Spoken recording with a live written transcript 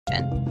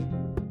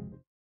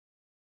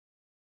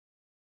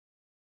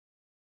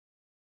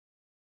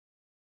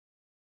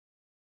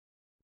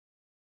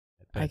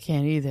I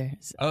can't either.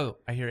 Oh,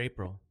 I hear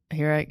April. No,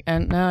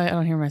 I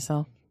don't hear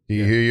myself. Do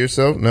you hear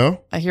yourself?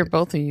 No? I hear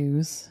both of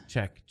yous.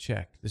 Check.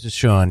 This is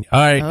Sean. All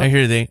right, I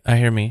hear thee. I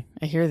hear me.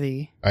 I hear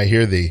thee. I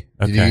hear thee.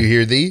 Okay. Do you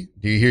hear thee?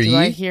 Do you hear Do ye?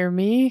 I hear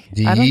me?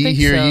 Do I don't ye think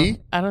hear so. ye?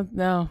 I don't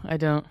know. I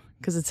don't.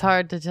 Because it's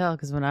hard to tell.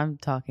 Because when I'm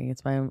talking,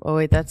 it's my own. Oh,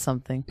 wait, that's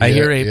something. I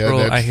hear Yeah, April.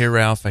 that's- I hear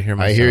Ralph. I hear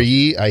myself. I hear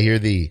ye. I hear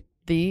thee.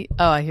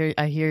 I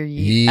hear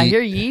ye. Ye. I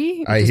hear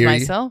ye? I Is hear ye.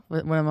 myself?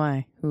 What am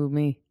I? Who,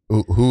 me?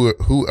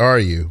 Who are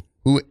you?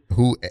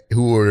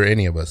 Who are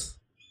any of us?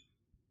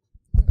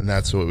 And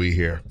that's what we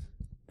hear.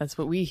 That's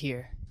what we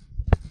hear.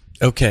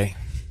 Okay.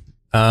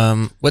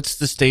 What's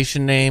the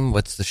station name?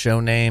 What's the show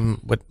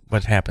name?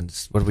 What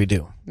happens? What do we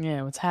do?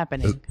 Yeah, what's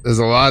happening? There's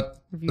a lot.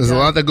 Have you There's a done-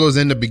 lot that goes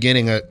into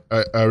beginning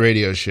a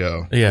radio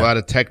show. Yeah. A lot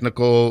of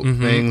technical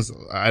things.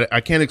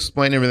 I can't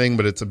explain everything,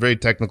 but it's a very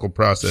technical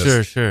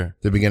process. Sure.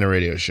 To begin a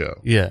radio show.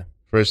 Yeah.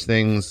 First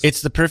things.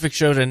 It's the perfect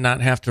show to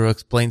not have to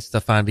explain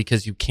stuff on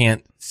because you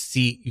can't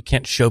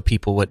show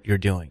people what you're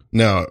doing.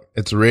 No,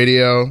 it's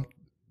radio.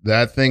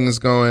 That thing's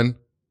going.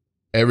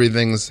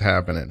 Everything's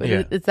happening. But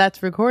Yeah.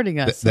 that's recording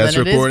us. So That's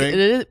then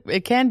recording?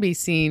 It can be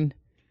seen.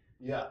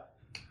 Yeah.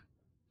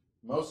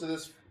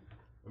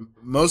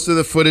 Most of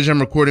the footage I'm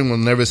recording will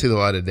never see the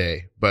light of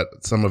day, but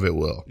some of it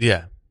will.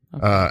 Yeah.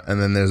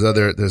 And then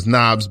there's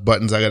knobs,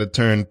 buttons I got to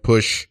turn,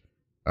 push.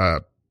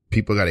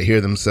 People got to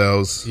hear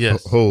themselves.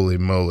 Yes. Holy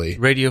moly.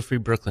 Radio Free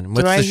Brooklyn.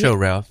 What's I the hear- show,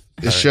 Ralph?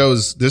 This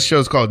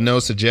show's called No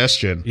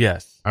Suggestion.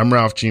 Yes. I'm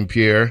Ralph Jean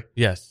Pierre,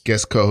 Yes.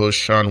 guest co-host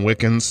Sean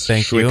Wickens.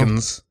 Thank you.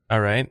 Schwickens.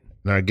 All right.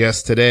 And our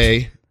guest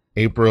today,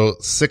 April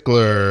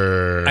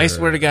Sickler. I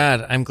swear to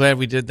God, I'm glad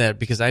we did that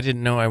because I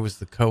didn't know I was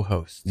the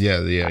co-host.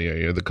 Yeah,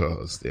 you're the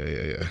co-host.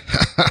 Yeah.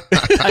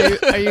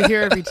 Are you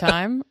here every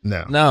time?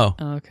 No. No.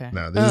 Oh, okay.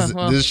 No,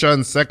 well, this is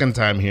Sean's second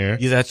time here.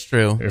 Yeah, that's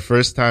true. Your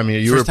first time here.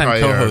 You First were time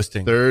probably our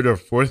co-hosting. third or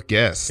fourth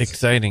guest.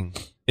 Exciting.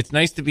 It's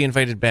nice to be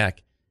invited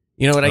back.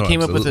 You know what? Oh, I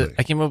came up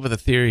absolutely. with a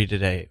theory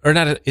today, or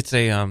not? It's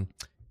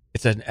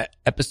an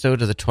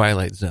episode of the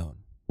Twilight Zone.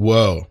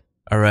 Whoa.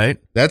 All right.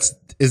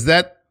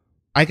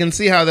 I can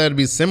see how that would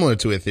be similar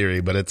to a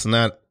theory, but it's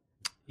not.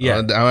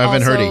 Yeah. I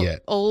haven't heard it also,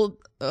 yet. Old.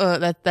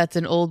 That's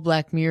an old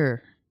Black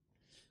Mirror.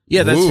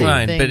 Yeah, that's Ooh.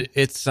 fine. Thing. But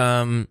it's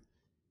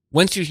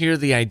once you hear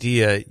the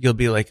idea, you'll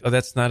be like, oh,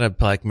 that's not a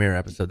Black Mirror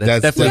episode.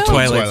 That's definitely definitely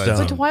Twilight Twilight Zone.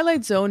 Zone. But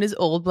Twilight Zone is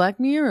old Black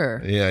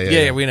Mirror. Yeah,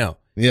 Yeah, we know.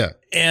 Yeah.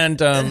 And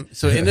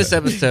so in this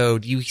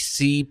episode, you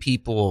see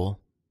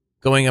people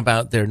going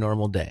about their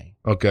normal day,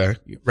 Okay.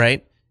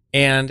 right?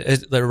 And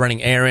they're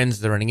running errands,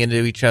 they're running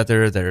into each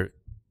other, they're,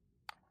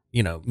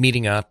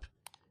 meeting up.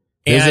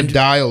 There's And a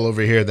dial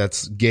over here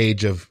that's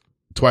gauge of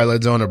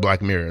Twilight Zone or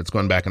Black Mirror. It's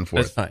going back and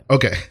forth. That's fine.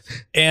 Okay.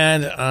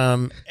 And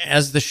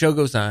as the show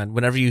goes on,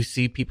 whenever you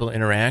see people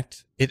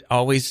interact, it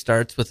always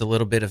starts with a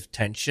little bit of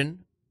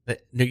tension that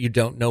you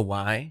don't know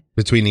why.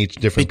 Between each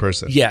different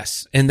person.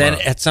 Yes. And then Wow.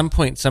 at some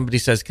point, somebody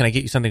says, can I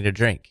get you something to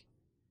drink?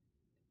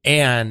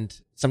 And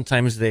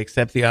sometimes they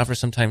accept the offer,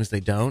 sometimes they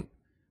don't.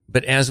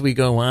 But as we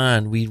go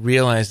on, we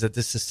realize that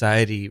this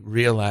society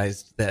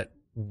realized that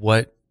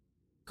what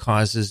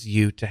causes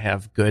you to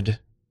have good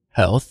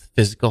health,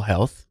 physical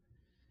health,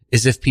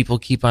 is if people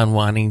keep on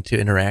wanting to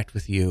interact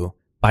with you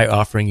by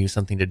offering you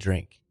something to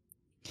drink.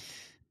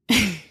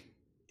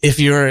 If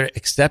you're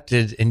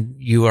accepted and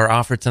you are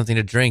offered something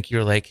to drink,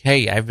 you're like,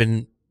 hey, I've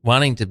been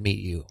wanting to meet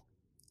you.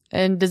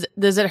 And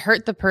does it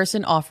hurt the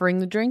person offering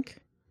the drink?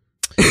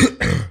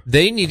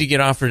 They need to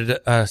get offered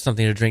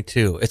something to drink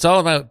too. It's all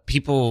about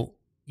people.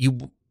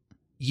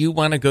 You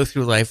want to go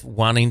through life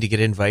wanting to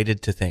get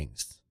invited to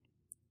things.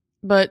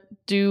 But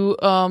do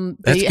That's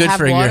they good have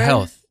for water? your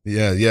health.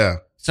 Yeah.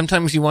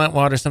 Sometimes you want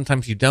water,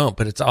 sometimes you don't,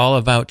 but it's all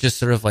about just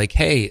sort of like,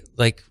 hey,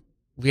 like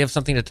we have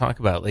something to talk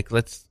about. Like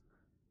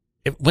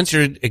once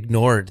you're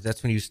ignored,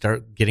 that's when you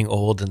start getting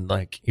old and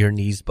like your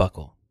knees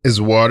buckle. Is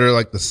water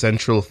like the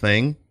central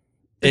thing?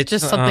 It's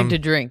just something to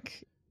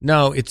drink.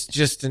 No, it's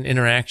just an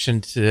interaction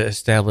to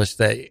establish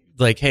that,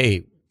 like,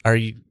 hey,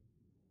 can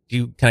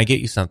I get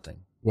you something?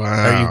 Wow.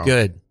 Are you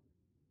good?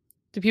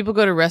 Do people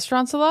go to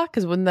restaurants a lot?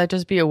 Because wouldn't that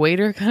just be a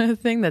waiter kind of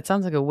thing? That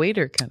sounds like a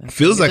waiter kind of thing.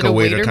 Feels Is like it a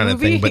waiter kind movie? of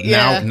thing, but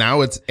Yeah.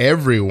 now it's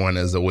everyone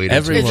is a waiter. to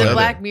Everyone. each Is it other.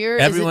 Black Mirror?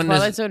 Everyone is it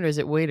Twilight is- Zone or is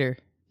it waiter?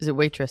 Is it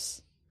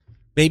waitress?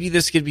 Maybe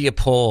this could be a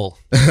poll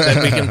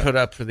that we can put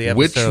up for the episode.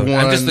 Which one?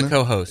 I'm just the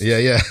co-host.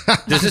 Yeah.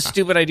 Does this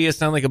stupid idea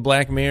sound like a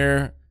Black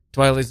Mirror,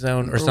 Twilight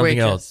Zone, or something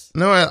waitress? else?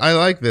 No, I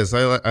like this.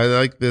 I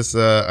like this.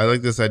 I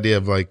like this idea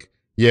of like,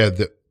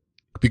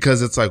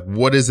 because it's like,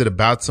 what is it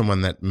about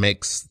someone that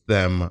makes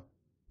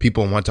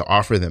people want to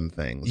offer them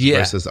things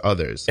versus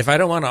others? If I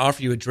don't want to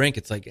offer you a drink,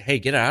 it's like, hey,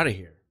 get out of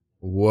here.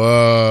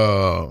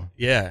 Whoa.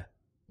 Yeah.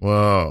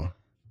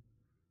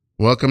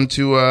 Welcome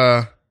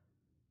to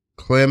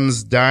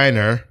Clem's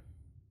Diner,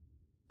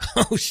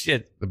 Oh,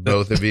 shit. the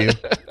both of you.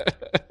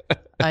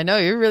 I know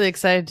you're really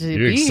excited to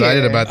You're be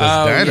excited here. about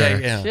this diner.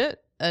 Yeah. Shit,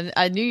 and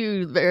I knew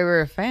you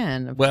were a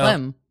fan of Well,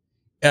 Clem.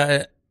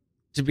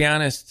 to be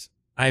honest,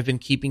 I've been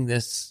keeping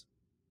this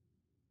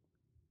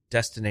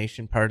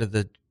destination part of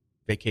the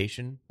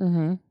vacation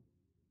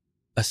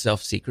a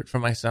self-secret for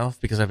myself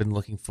because I've been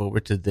looking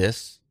forward to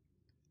this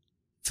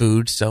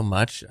food so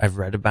much. I've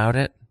read about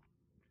it,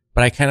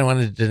 but I kind of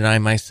wanted to deny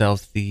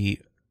myself the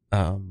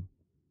I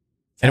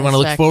didn't want to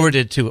look forward to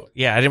it too.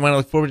 Yeah, I didn't want to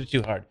look forward to it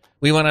too hard.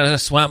 We went on a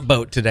swamp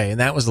boat today,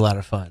 and that was a lot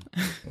of fun.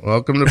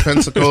 Welcome to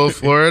Pensacola,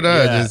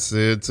 Florida.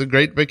 Yeah. It's a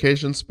great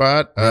vacation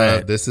spot.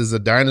 Right. This is a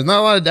diner. There's not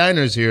a lot of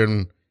diners here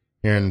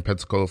in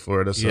Pensacola,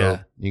 Florida. So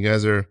you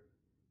guys are.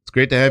 It's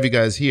great to have you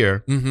guys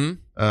here.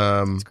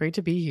 Mm-hmm. It's great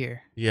to be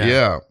here.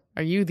 Yeah.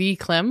 Are you the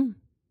Clem?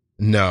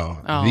 No,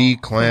 the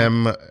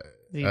Clem.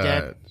 The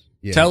dead.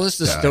 Yeah, Tell us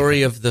the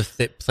story of the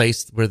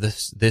place where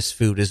this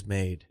food is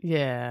made.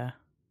 Yeah.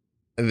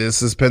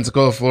 This is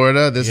Pensacola,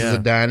 Florida. This is a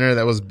diner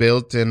that was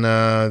built in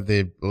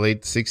the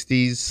late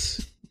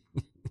 60s.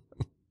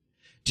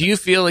 Do you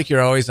feel like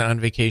you're always on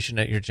vacation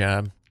at your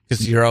job?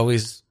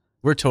 Because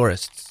we're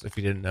tourists, if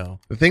you didn't know.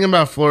 The thing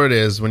about Florida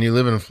is when you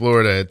live in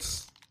Florida,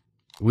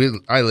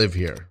 I live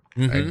here.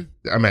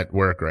 I'm at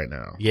work right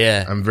now.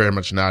 Yeah. I'm very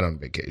much not on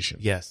vacation.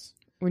 Yes.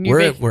 We're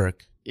at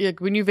work. Yeah,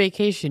 when you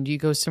vacation, do you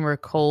go somewhere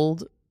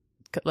cold,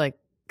 like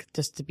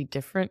just to be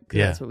different? 'Cause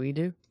that's what we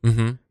do.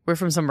 Mm-hmm. We're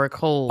from somewhere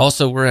cold.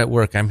 Also, we're at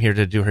work. I'm here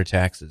to do her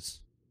taxes.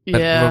 But,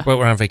 Yeah. but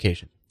we're on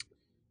vacation.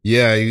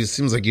 Yeah, it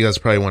seems like you guys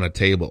probably want a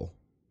table.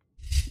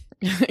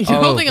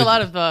 You're holding a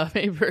lot of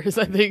papers.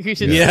 I think we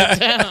should sit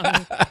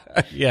down.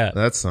 Yeah.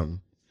 That's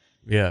some.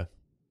 Yeah.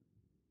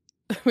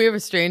 We have a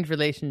strange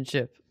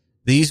relationship.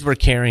 These were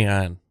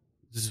carry-on.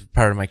 This is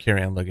part of my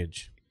carry-on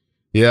luggage.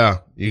 Yeah,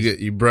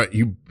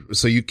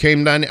 so you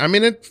came down. I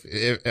mean,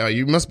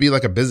 you must be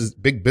like a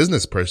big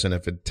business person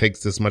if it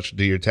takes this much to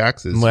do your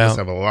taxes. Well, you must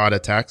have a lot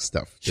of tax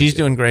stuff. She's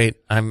doing great.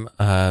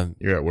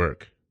 You're at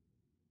work.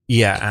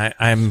 Yeah,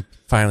 I'm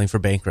filing for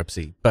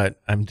bankruptcy, but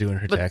I'm doing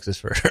her taxes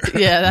for her.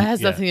 Yeah, that has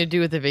nothing to do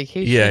with the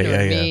vacation or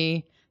me.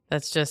 Yeah.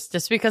 That's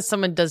just because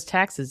someone does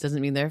taxes doesn't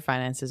mean their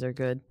finances are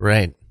good.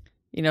 Right.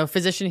 You know,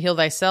 physician heal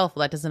thyself.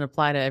 Well, that doesn't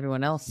apply to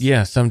everyone else.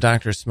 Yeah, some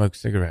doctors smoke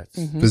cigarettes.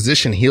 Mm-hmm.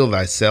 Physician heal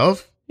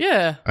thyself?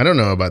 Yeah. I don't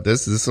know about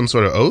this. Is this some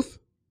sort of oath?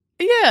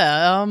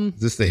 Yeah. Is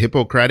this the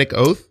Hippocratic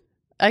oath?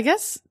 I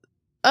guess.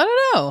 I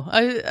don't know.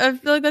 I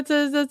feel like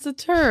that's a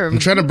term. I'm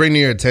trying to bring to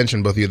your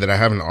attention, both of you, that I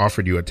haven't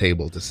offered you a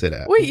table to sit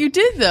at. Wait, you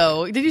did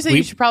though? Did you say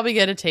you should probably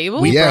get a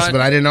table? Yes,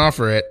 but I didn't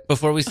offer it.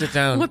 Before we sit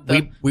down,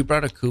 we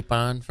brought a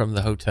coupon from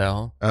the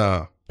hotel.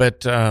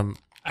 But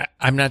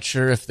I'm not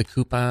sure if the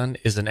coupon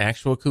is an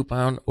actual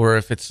coupon or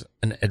if it's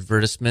an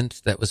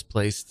advertisement that was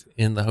placed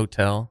in the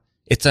hotel.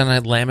 It's on a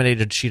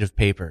laminated sheet of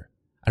paper.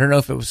 I don't know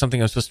if it was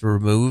something I was supposed to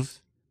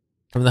remove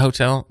from the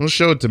hotel. Well,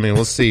 show it to me.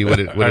 We'll see what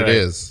it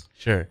is.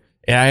 Sure.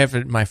 Yeah, I have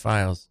it in my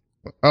files.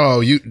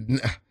 Oh, you're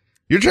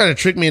trying to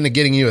trick me into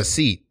getting you a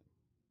seat.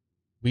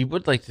 We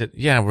would like to.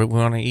 Yeah, we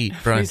want to eat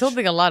brunch. He's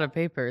holding a lot of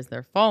papers.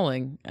 They're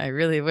falling. I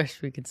really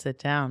wish we could sit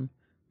down.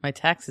 My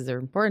taxes are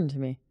important to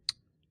me.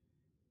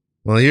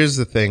 Well, here's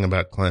the thing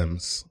about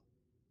Clem's.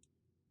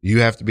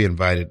 You have to be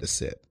invited to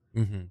sit.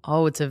 Mm-hmm.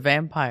 Oh, it's a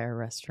vampire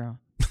restaurant.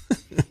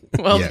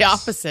 Well, Yes. the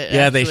opposite.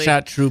 Yeah, actually. they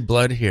shot True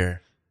Blood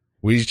here.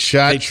 We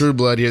shot True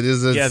Blood here.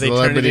 This is a they turned it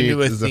celebrity. into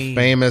a This is a theme.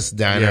 famous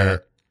diner. Yeah.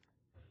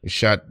 We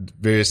shot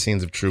various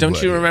scenes of True Blood.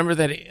 Don't you here. remember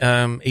that it's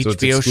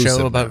HBO exclusive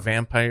show about now.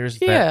 vampires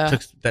Yeah.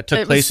 that took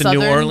It was place in New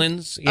Southern?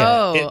 Orleans? Yeah,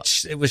 Oh.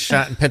 it was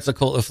shot in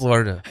Pensacola,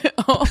 Florida.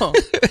 Oh,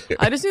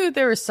 I just knew that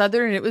they were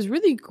Southern, and it was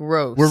really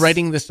gross. We're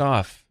writing this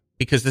off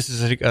because this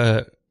is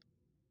a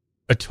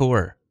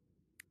tour.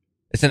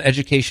 It's an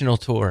educational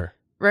tour.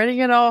 Writing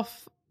it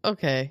off.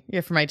 Okay,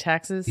 yeah, for my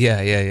taxes.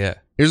 Yeah.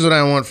 Here's what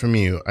I want from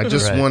you. I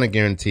just Right. want to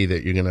guarantee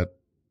that you're going to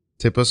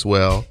tip us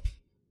well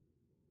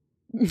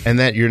and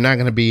that you're not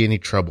going to be any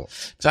trouble.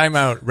 Time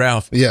out,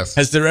 Ralph. Yes.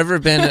 Has there ever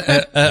been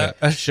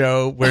a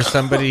show where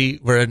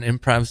where an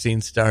improv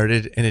scene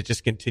started and it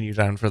just continued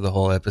on for the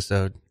whole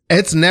episode?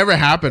 It's never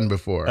happened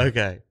before.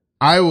 Okay.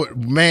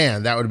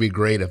 That would be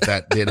great if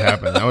that did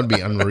happen. That would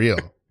be unreal.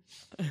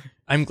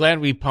 I'm glad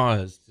we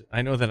paused.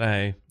 I know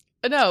that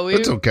No,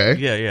 It's okay.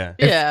 Yeah.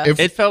 Yeah. If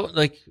It felt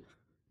like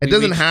it we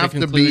doesn't reached the have to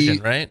conclusion,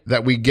 be right?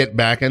 that we get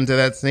back into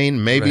that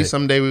scene. Maybe Right.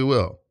 someday we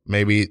will.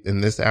 Maybe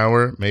in this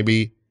hour.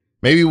 Maybe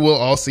we'll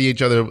all see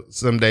each other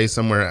someday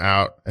somewhere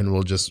out and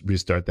we'll just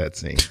restart that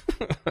scene.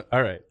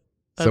 All right.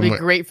 that'd be somewhere-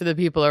 great for the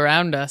people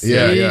around us.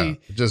 Yeah, Hey, yeah.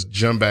 Just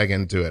jump back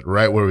into it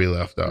right where we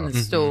left in off. the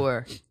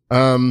store.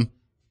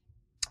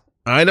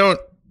 I don't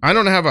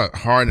have a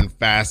hard and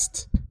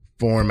fast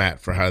format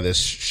for how this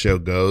show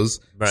goes.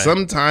 Right.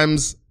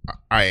 Sometimes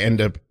I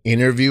end up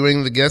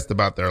interviewing the guest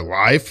about their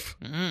life.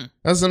 Mm.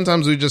 And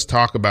sometimes we just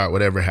talk about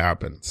whatever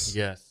happens.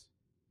 Yes.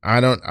 I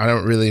don't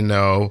really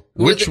know.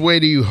 Which way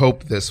do you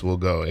hope this will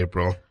go,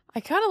 April? I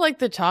kind of like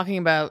the talking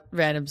about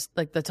randoms,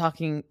 like the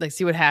talking, like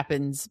see what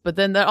happens. But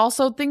then that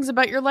also things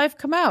about your life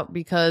come out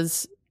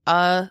because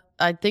I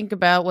think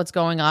about what's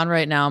going on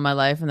right now in my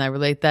life and I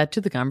relate that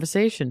to the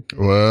conversation.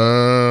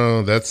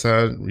 Well, that's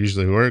how it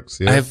usually works.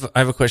 Yeah. I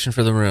have a question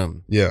for the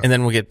room. Yeah. And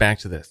then we'll get back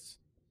to this.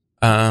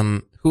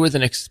 Who are the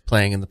Knicks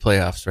playing in the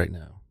playoffs right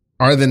now?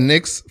 Are the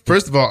Knicks,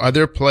 first of all, are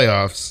there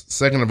playoffs?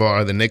 Second of all,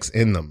 are the Knicks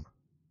in them?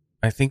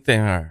 I think they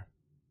are.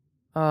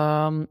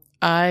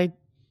 I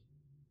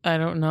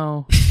don't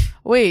know.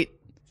 Wait,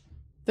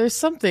 there's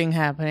something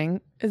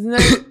happening, isn't there?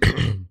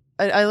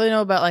 I only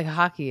know about like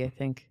hockey. I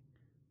think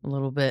a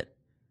little bit.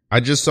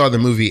 I just saw the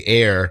movie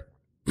Air.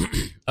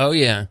 Oh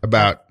yeah,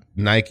 about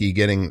Nike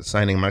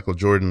signing Michael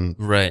Jordan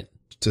right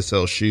to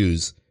sell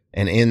shoes,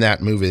 and in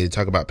that movie they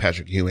talk about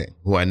Patrick Ewing,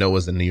 who I know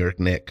was a New York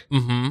Knick.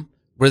 Mm-hmm.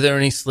 Were there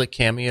any slick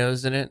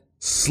cameos in it?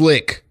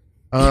 Slick.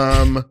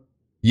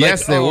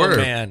 Yes, there were.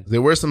 Man.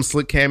 There were some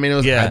slick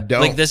cameos. Yeah, I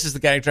don't like this is the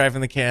guy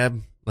driving the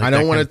cab. Like I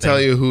don't want to tell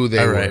you who they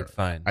were. All right,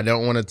 fine. I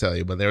don't want to tell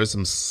you, but there were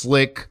some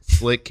slick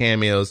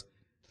cameos.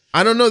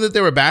 I don't know that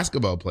there were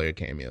basketball player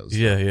cameos.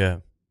 Yeah.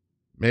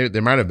 Maybe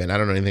there might have been. I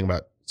don't know anything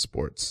about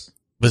sports.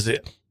 Was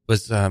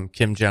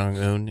Kim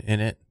Jong-un in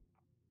it?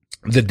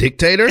 The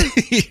dictator?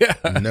 Yeah.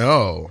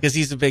 No. Because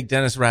he's a big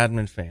Dennis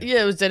Rodman fan.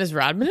 Yeah, was Dennis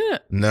Rodman in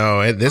it?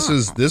 No, this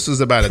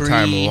was about a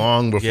time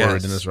long before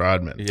Dennis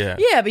Rodman. Yeah.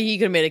 Yeah, but he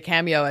could have made a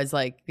cameo as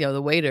like,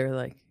 the waiter,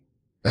 like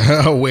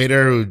a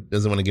waiter who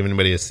doesn't want to give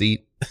anybody a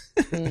seat.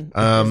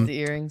 the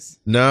earrings.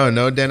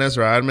 No Dennis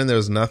Rodman. There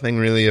was nothing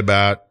really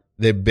about.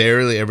 They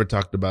barely ever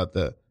talked about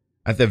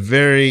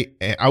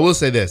I will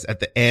say this, at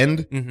the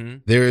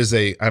end, there is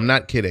I'm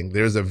not kidding.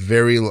 There's a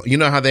you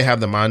know how they have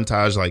the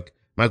montage like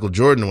Michael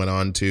Jordan went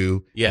on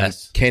to.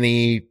 Yes.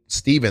 Kenny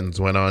Stevens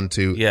went on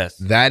to. Yes.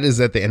 That is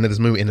at the end of this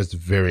movie and it's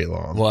very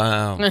long.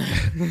 Wow.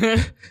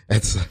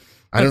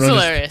 I don't know.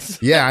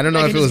 Hilarious. Yeah, I don't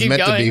know if it was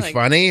meant to be like,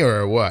 funny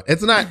or what.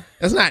 It's not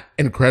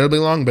incredibly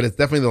long, but it's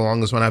definitely the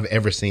longest one I've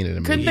ever seen in a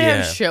movie. Couldn't they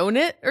have shown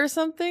it or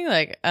something?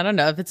 Like, I don't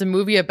know. If it's a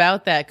movie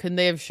about that, couldn't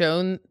they have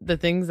shown the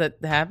things that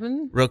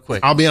happen? Real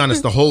quick. I'll be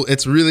honest,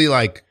 it's really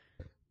like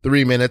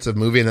 3 minutes of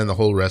movie and then the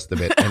whole rest of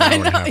it. An hour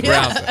and a half.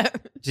 Ralph,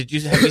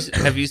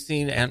 have you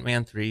seen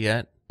Ant-Man 3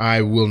 yet?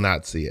 I will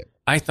not see it.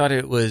 I thought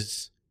it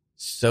was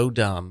so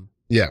dumb.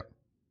 Yeah.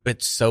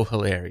 But so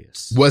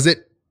hilarious. Was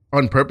it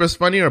on purpose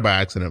funny or by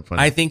accident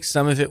funny? I think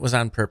some of it was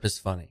on purpose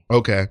funny.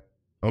 Okay.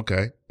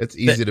 It's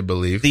easy to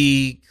believe.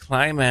 The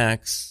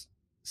climax,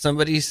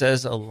 somebody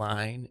says a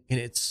line and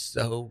it's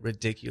so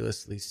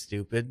ridiculously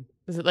stupid.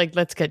 Is it like,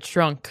 let's get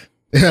drunk?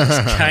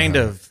 It's kind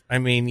of. I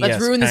mean,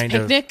 let's ruin this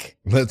picnic?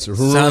 Let's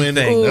ruin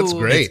something. That's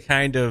great. It's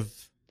kind of.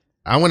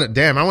 I want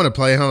to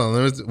play. Hold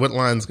on. What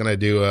line's going to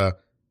do?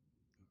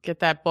 Get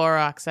that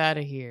Borax out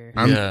of here.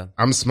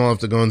 I'm small enough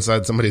to go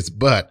inside somebody's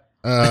butt.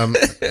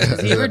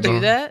 Does he ever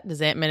do that?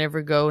 Does Ant-Man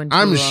ever go into?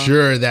 I'm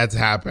sure that's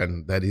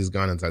happened. That he's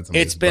gone inside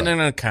somebody's. It's been butt. in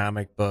a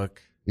comic book.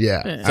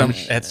 Yeah,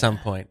 at some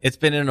point, it's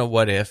been in a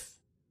What If.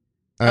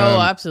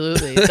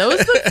 Absolutely.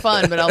 Those look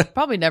fun, but I'll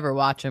probably never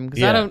watch them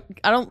because I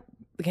don't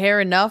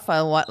care enough.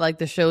 I want like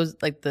the shows,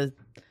 like the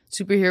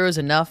superheroes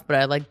enough,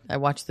 but I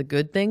watch the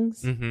good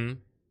things. Mm-hmm.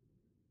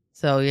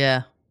 So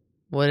yeah,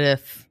 What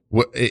If?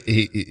 What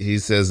he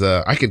says?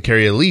 I could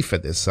carry a leaf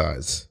at this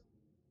size.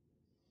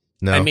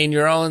 No, I mean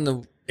you're all in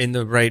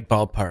the right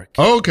ballpark.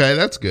 Oh, okay,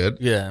 that's good.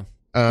 Yeah.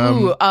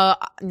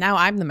 Now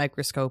I'm the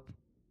microscope.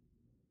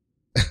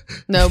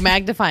 No,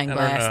 magnifying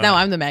glass. Now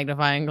I'm the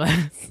magnifying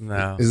glass.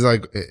 No. It's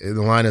like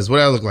the line is, "What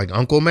do I look like,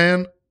 Uncle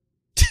Man?"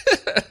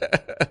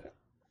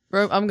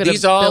 I'm gonna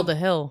build a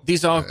hill.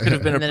 These all could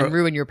have been and then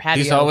ruin your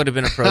patio. These all would have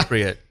been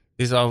appropriate.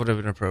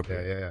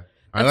 Yeah.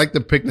 I like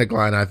the picnic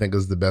line. I think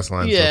is the best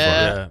line so far.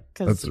 Yeah.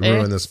 Let's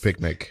ruin this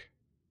picnic.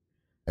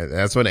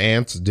 That's what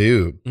ants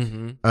do.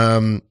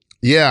 Mm-hmm.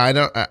 Yeah, I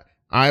don't.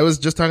 I was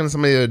just talking to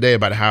somebody the other day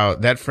about how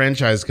that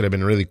franchise could have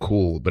been really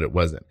cool, but it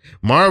wasn't.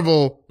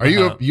 Marvel,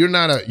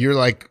 you're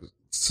like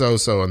so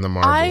on the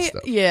Marvel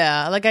stuff.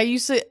 Yeah, like I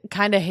used to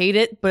kind of hate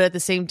it, but at the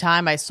same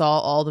time I saw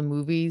all the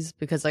movies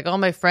because like all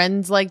my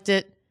friends liked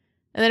it.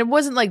 And then it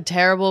wasn't like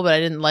terrible, but I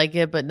didn't like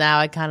it, but now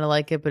I kind of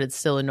like it, but it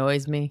still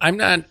annoys me. I'm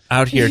not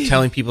out here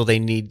telling people they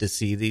need to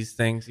see these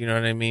things, you know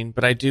what I mean?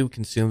 But I do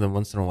consume them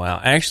once in a while.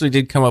 I actually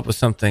did come up with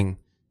something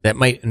that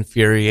might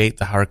infuriate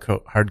the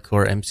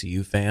hardcore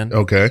MCU fan.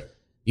 Okay.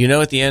 You know,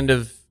 at the end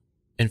of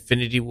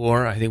Infinity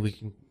War, I think we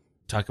can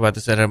talk about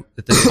this at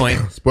this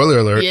point. Spoiler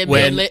alert. Yeah,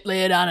 man,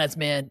 lay it on us,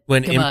 man.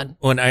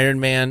 When Iron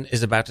Man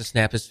is about to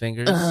snap his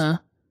fingers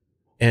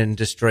and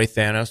destroy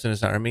Thanos and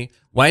his army,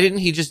 why didn't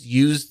he just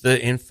use the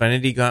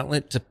Infinity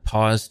Gauntlet to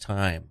pause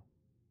time?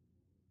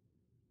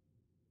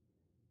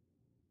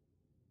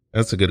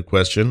 That's a good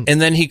question.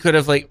 And then he could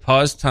have like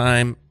paused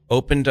time,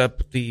 opened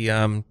up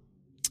the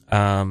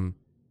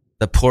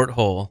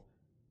porthole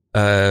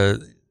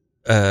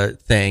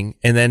thing,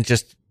 and then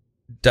just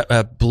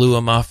blew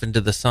him off into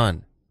the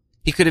sun.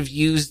 He could have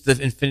used the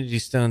Infinity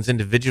Stones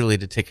individually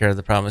to take care of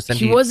the problem.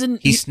 Then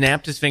he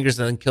snapped his fingers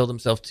and then killed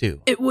himself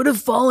too. It would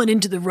have fallen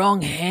into the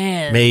wrong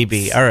hands.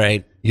 Maybe. All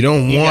right. You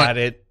got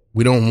it.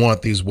 We don't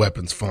want these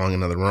weapons falling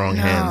into the wrong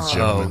hands,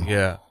 gentlemen. Oh,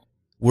 yeah.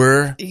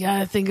 You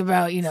gotta think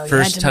about, you had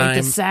to make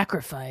the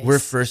sacrifice. We're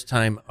first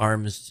time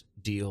arms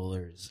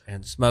dealers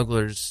and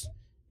smugglers,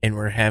 and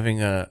we're having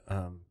we're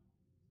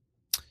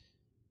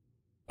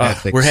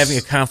having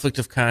a conflict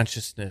of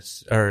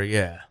consciousness.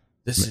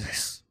 This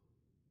is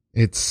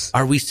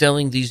Are we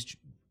selling these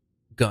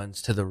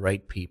guns to the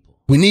right people?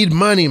 We need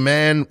money,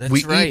 man. That's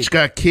we right. each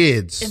got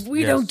kids. If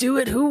we don't do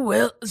it, who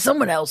will?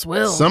 Someone else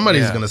will.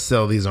 Somebody's gonna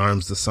sell these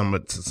arms to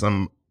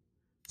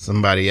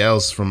somebody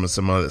else from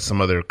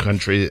some other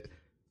country,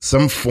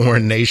 some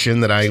foreign nation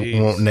that I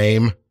won't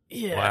name.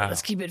 Yeah, wow.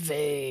 Let's keep it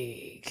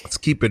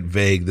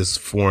vague. This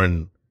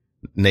foreign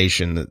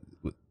nation that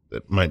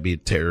might be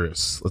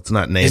terrorists. Let's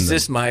not name them. Is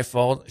this my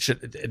fault?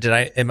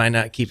 Am I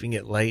not keeping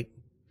it light?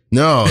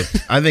 No,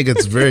 I think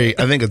it's very.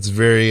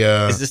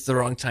 Is this the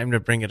wrong time to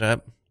bring it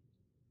up?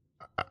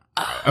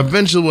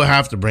 Eventually, we'll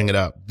have to bring it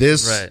up.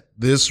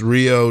 This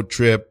Rio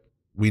trip,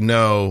 we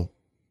know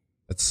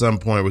at some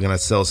point we're gonna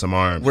sell some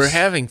arms. We're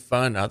having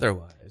fun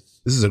otherwise.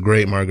 This is a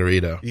great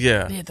margarita.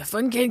 Yeah. The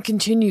fun can't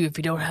continue if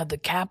you don't have the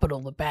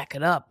capital to back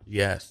it up.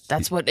 Yes.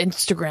 That's what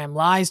Instagram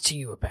lies to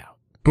you about.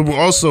 But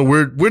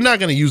we're not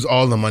going to use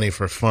all the money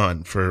for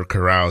fun, for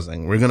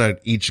carousing. We're going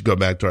to each go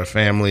back to our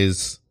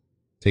families,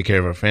 take care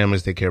of our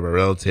families, take care of our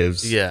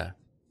relatives. Yeah.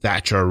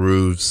 Thatch our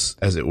roofs,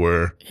 as it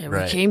were. And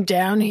we came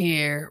down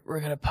here, we're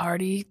going to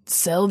party,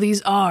 sell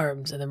these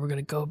arms, and then we're going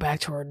to go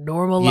back to our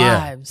normal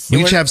lives.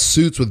 We each have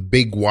suits with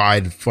big,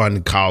 wide,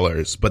 fun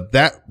collars, but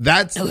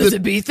that's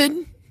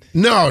Elizabethan?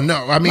 No.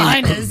 I mean,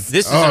 mine is.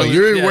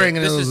 You're wearing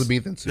an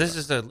Elizabethan suit. This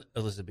is an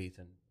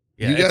Elizabethan.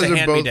 Yeah, you guys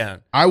are both.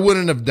 Down. I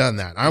wouldn't have done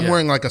that. I'm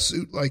wearing like a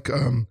suit, like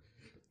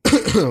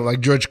like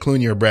George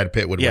Clooney or Brad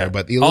Pitt would wear.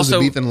 But the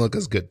Elizabethan look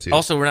is good too.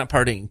 Also, we're not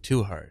partying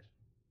too hard.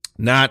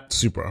 Not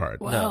super hard.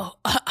 Well,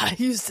 no. I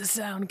used to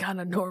sound kind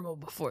of normal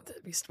before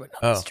we went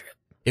on this trip.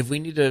 If we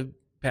need to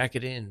pack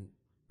it in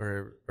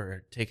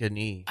or take a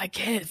knee, I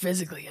can't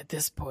physically at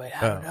this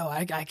point. I don't know.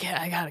 I can't.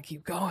 I gotta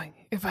keep going.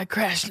 If I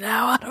crash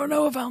now, I don't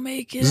know if I'll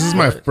make it. This is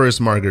my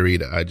first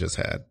margarita I just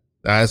had,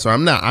 so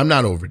I'm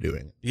not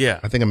overdoing it. Yeah,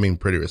 I think I'm being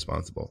pretty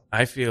responsible.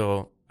 I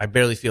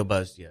barely feel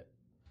buzzed yet.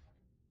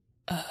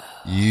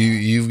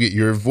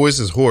 Your voice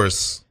is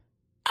hoarse.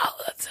 Oh,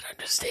 that's an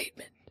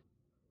understatement.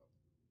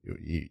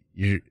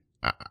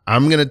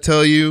 I'm gonna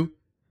tell you,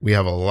 we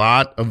have a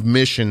lot of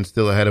missions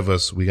still ahead of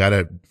us. We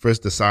gotta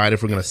first decide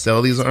if we're gonna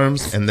sell these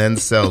arms and then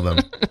sell them.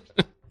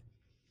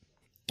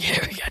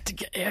 Yeah, we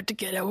have to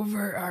get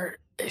over our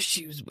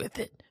issues with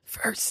it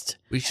first.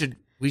 We should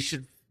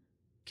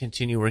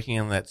continue working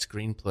on that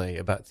screenplay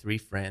about three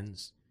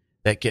friends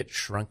that get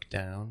shrunk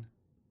down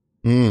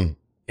in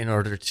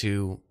order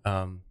to.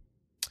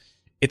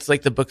 It's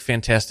like the book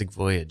Fantastic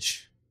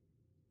Voyage,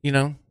 you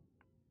know.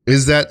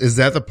 Is that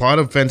the plot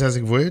of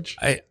Fantastic Voyage?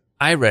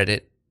 I read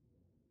it.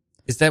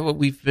 Is that what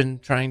we've been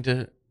trying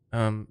to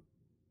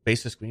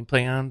base a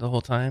screenplay on the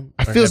whole time?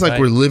 It feels like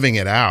we're living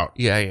it out.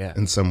 Yeah.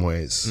 In some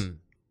ways.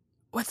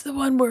 What's the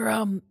one where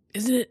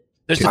isn't it?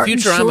 There's a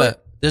Futurama.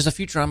 There's a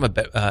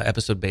Futurama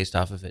episode based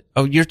off of it.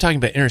 Oh, you're talking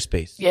about Inner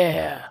Space.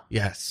 Yeah.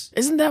 Yes.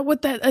 Isn't that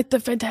what that's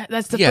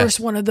the first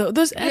one of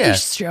those? Every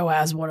show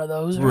has one of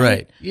those,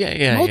 right?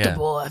 Yeah.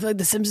 Multiple. I feel like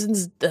The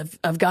Simpsons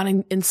have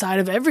gone inside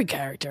of every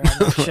character on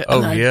that show.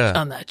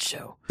 On that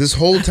show. This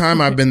whole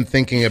time I've been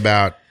thinking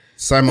about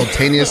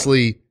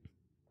simultaneously,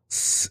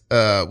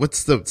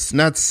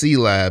 not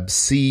C-Lab,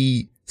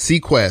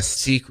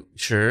 Sequest.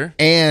 Sure.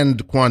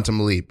 And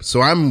Quantum Leap.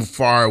 So I'm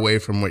far away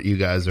from what you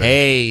guys are.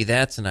 Hey,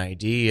 that's an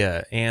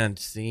idea. And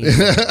scene.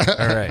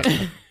 All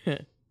right.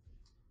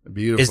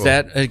 Beautiful. Is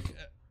that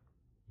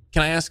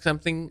can I ask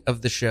something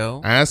of the show?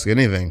 Ask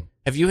anything.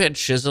 Have you had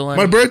Shizzle on?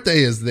 My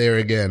birthday is there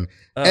again.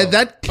 And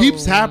that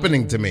keeps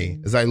happening to me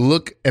as I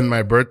look and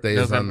my birthday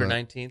is on November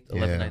 19th,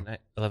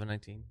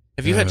 11/19.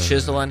 Have you had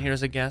Shizzle on here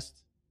as a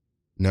guest?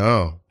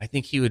 No. I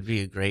think he would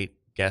be a great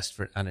guest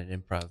on an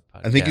improv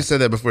podcast. I think you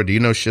said that before. Do you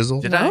know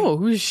Shizzle? No,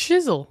 who's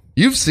Shizzle?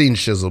 You've seen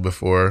Shizzle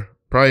before.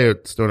 Probably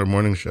at Stoner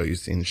Morning Show you've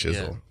seen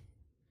Shizzle.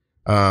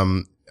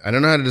 Yeah. I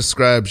don't know how to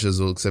describe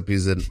Shizzle except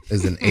he's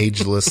an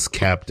ageless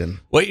captain.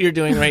 What you're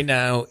doing right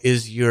now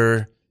is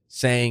you're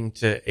saying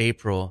to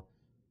April,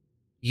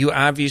 you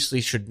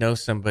obviously should know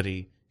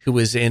somebody who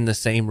was in the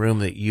same room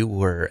that you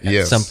were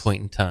at some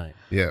point in time.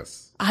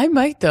 Yes. I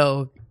might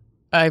though.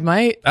 I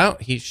might. Oh,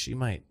 she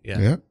might. Yeah.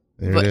 Yeah.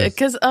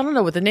 Because I don't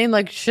know, with a name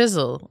like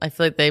Shizzle, I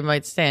feel like they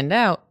might stand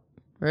out,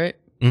 right?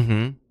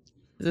 Mm-hmm.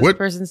 Does this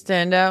person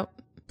stand out?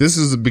 This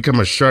has become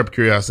a sharp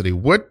curiosity.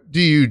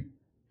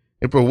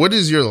 April, what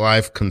does your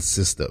life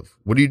consist of?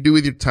 What do you do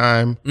with your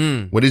time?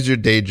 What is your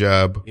day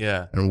job?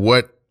 Yeah. And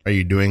what are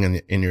you doing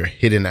in your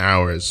hidden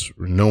hours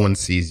where no one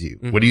sees you?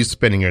 What are you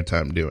spending your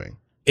time doing?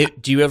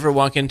 Do you ever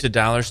walk into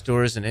dollar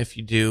stores? And if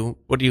you do,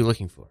 what are you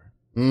looking for?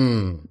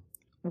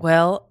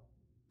 Well,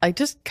 I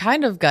just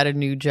kind of got a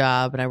new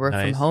job and I work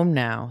from home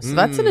now. So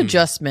that's an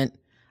adjustment.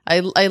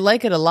 I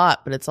like it a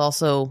lot, but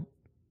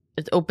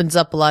it opens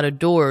up a lot of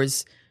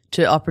doors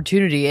to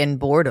opportunity and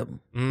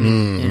boredom. You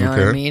know what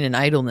I mean? And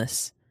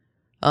idleness.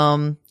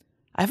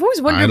 I've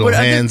always wondered Idle what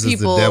hands other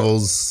people...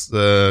 is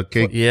the devil's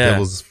cake,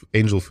 devil's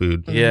angel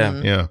food.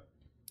 Yeah.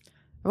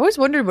 I've always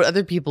wondered what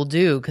other people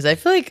do because I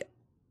feel like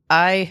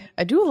I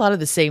do a lot of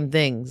the same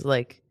things.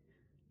 Like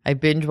I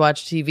binge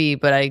watch TV,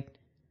 but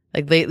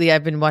Like lately,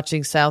 I've been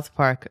watching South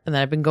Park, and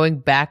then I've been going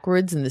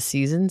backwards in the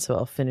season. So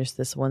I'll finish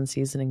this one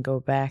season and go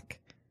back.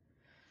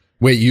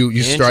 Wait,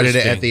 you started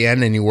it at the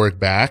end and you work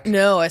back?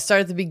 No, I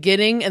start at the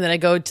beginning and then I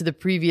go to the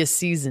previous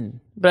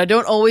season. But I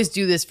don't always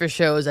do this for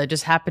shows. I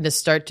just happen to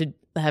start to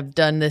have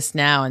done this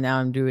now, and now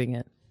I'm doing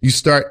it. You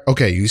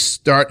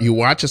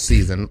watch a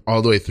season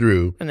all the way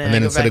through, and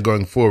then instead of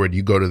going forward,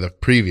 you go to the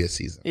previous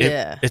season.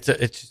 Yeah.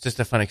 It's just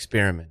a fun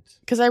experiment.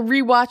 Because I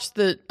watched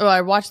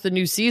the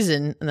new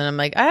season, and then I'm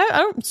like, I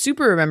don't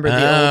super remember the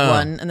old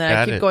one. And then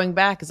I keep going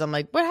back because I'm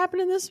like, what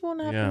happened in this one?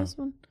 What happened in this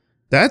one?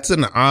 That's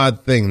an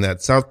odd thing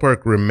that South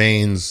Park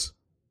remains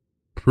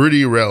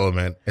pretty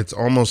relevant. It's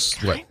almost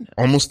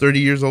 30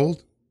 years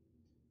old?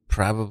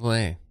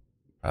 Probably.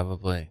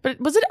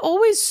 But was it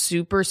always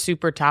super,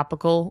 super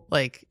topical?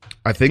 Like,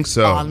 I think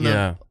so. On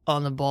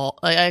the ball.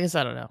 Like, I guess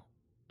I don't know.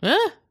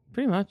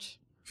 Pretty much.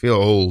 I feel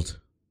old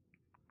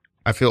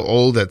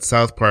that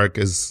South Park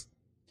is.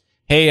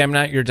 Hey, I'm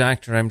not your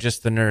doctor. I'm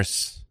just the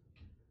nurse.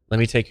 Let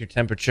me take your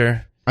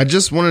temperature. I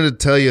just wanted to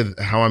tell you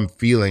how I'm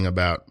feeling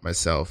about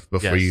myself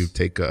before you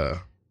take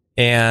a.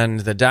 And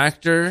the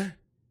doctor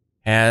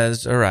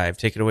has arrived.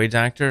 Take it away,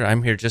 doctor.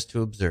 I'm here just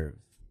to observe.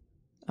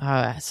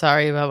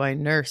 Sorry about my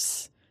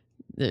nurse.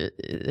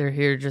 They're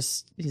here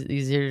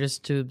he's here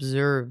just to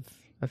observe,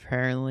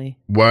 apparently.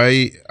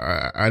 Why?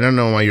 I don't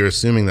know why you're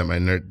assuming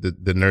that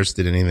the nurse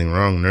did anything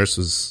wrong. Nurse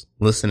was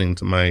listening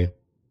to my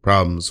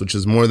problems, which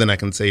is more than I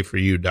can say for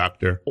you,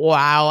 doctor.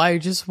 Wow, I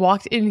just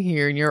walked in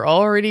here and you're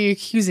already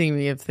accusing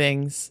me of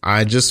things.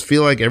 I just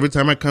feel like every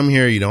time I come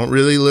here, you don't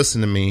really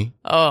listen to me.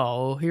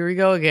 Oh, here we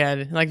go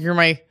again. Like you're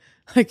my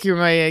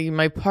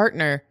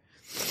partner.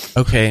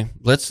 Okay,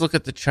 let's look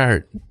at the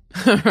chart.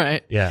 All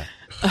right. Yeah.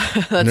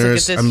 Let's Nurse, look at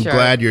this I'm chart.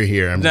 glad you're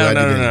here. I'm glad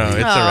you didn't leave.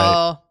 It's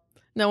all right.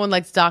 No one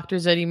likes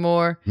doctors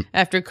anymore.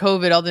 After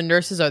COVID, all the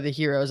nurses are the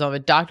heroes. All the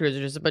doctors are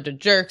just a bunch of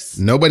jerks.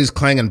 Nobody's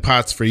clanging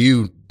pots for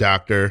you,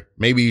 doctor.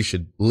 Maybe you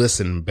should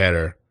listen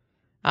better.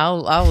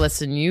 I'll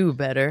listen you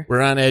better.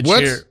 We're on edge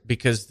here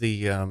because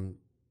the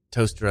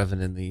toaster oven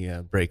in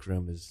the break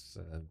room is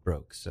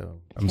broke.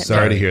 So I'm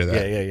sorry to hear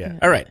that. Yeah.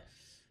 All right.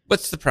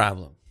 What's the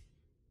problem?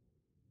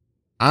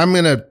 I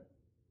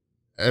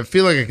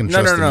feel like I can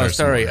trust the nurse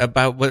sorry. more.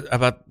 About what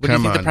do you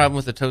think the problem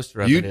with the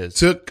toaster oven is?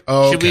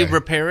 Should we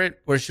repair it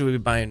or should we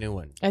buy a new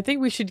one? I think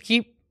we should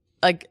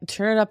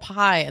turn it up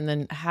high and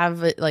then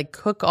have it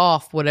cook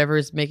off whatever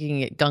is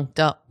making it gunked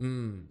up.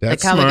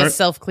 That's kind of smart. like a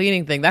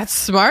self-cleaning thing. That's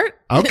smart.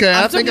 Okay,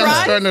 I think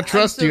I'm starting to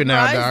trust you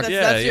now, doc.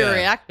 That's your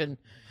reaction.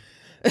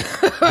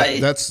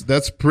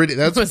 That's pretty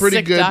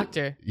sick good.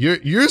 Doctor.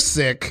 You're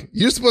sick.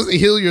 You're supposed to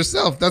heal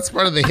yourself. That's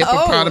part of the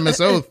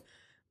hippopotamus oath.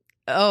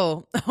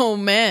 Oh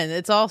man,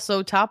 it's all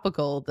so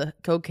topical. The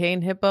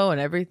cocaine hippo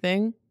and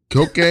everything.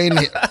 Cocaine.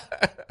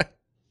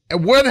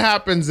 What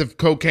happens if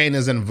cocaine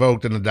is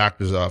invoked in the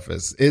doctor's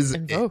office?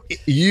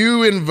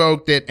 You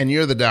invoked it and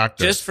you're the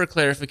doctor? Just for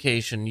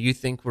clarification, you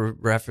think we're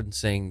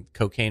referencing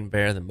Cocaine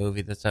Bear, the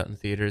movie that's out in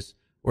theaters?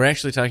 We're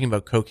actually talking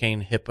about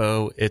Cocaine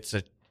Hippo. It's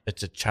a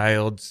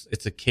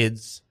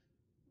kid's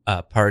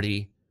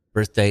party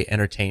birthday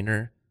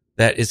entertainer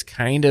that is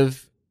kind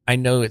of. I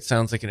know it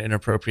sounds like an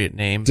inappropriate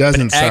name.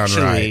 Doesn't but sound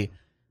actually, right.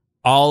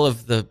 All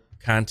of the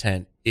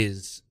content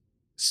is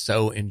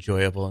so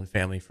enjoyable and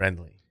family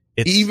friendly.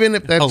 Even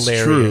if that's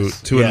hilarious.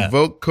 true, to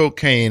invoke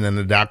cocaine in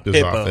the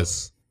doctor's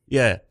office.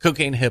 Yeah,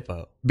 Cocaine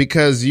Hippo.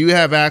 Because you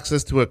have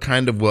access to a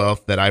kind of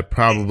wealth that I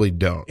probably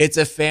don't. It's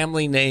a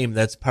family name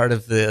that's part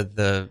of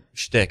the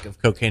shtick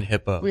of Cocaine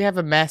Hippo. We have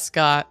a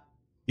mascot.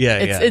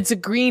 It's a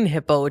green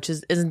hippo, which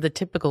isn't the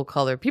typical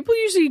color. People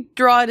usually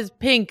draw it as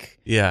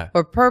pink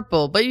or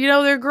purple, but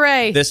they're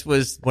gray. This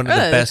was one of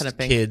the best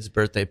kids'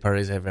 birthday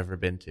parties I've ever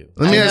been to.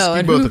 Let me ask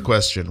you both a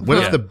question. What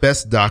if the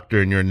best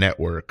doctor in your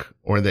network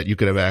or that you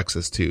could have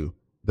access to,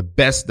 the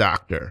best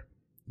doctor,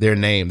 their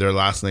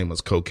last name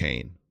was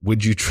Cocaine?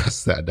 Would you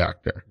trust that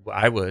doctor?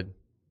 I would.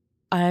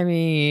 I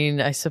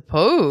mean, I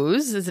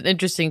suppose it's an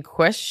interesting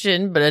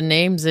question, but a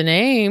name's a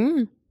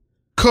name.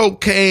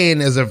 Cocaine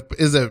is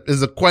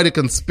a quite a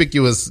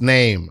conspicuous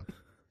name.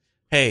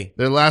 Hey,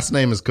 their last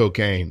name is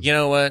Cocaine. You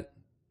know what?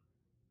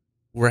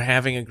 We're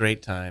having a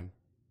great time.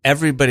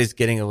 Everybody's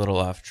getting a little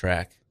off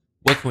track.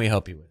 What can we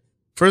help you with?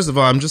 First of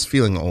all, I'm just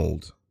feeling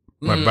old.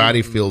 My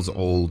body feels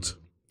old.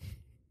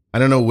 I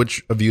don't know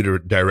which of you to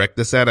direct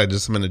this at. I'm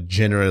going to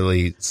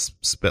generally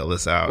spell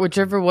this out.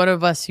 Whichever one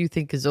of us you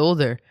think is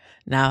older.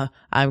 Now,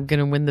 I'm going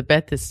to win the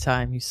bet this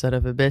time, you son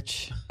of a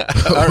bitch.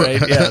 All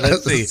right, yeah,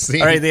 let's see.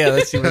 All right, yeah,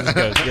 let's see where this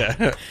goes.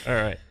 Yeah, all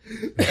right.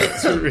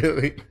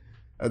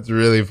 That's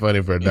really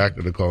funny for a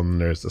doctor to call the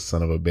nurse a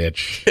son of a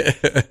bitch.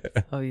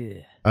 Oh,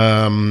 yeah.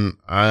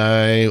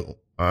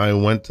 I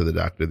went to the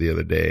doctor the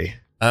other day.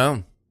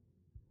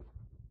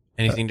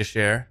 Anything to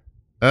share?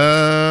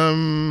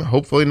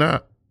 Hopefully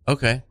not.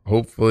 Okay.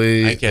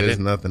 Hopefully there's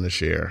nothing to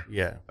share.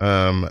 Yeah.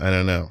 I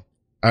don't know.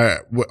 All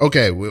right.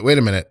 Okay. Wait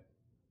a minute.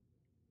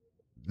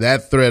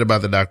 That thread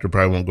about the doctor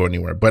probably won't go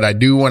anywhere, but I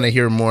do want to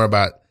hear more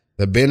about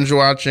the binge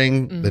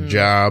watching, the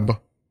job,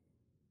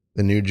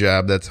 the new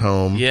job that's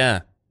home.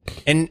 Yeah.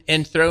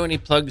 And throw any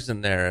plugs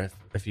in there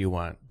if you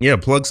want. Yeah,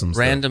 plug some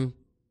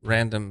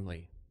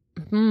Randomly.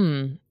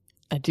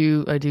 I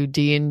do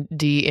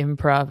D&D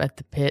improv at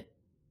the Pit.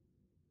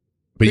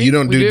 But you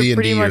don't do D&D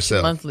pretty much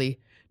yourself. Monthly.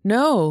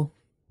 No.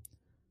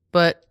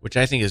 But Which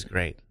I think is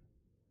great.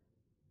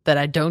 that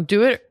I don't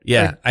do it?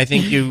 Yeah, I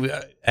think you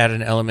add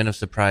an element of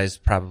surprise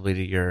probably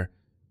to your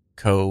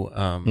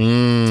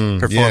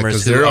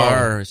performers who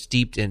are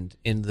steeped in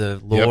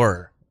the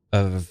lore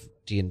of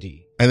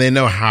D&D. And they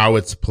know how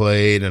it's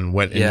played and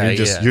what. And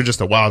you're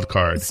just a wild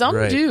card. Some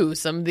do.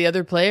 Some of the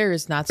other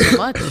players, not so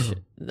much.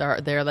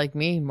 They're like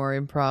me, more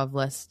improv,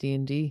 less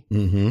D&D.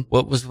 Mm-hmm.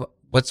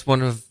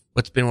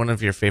 What's been one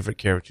of your favorite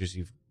characters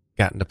you've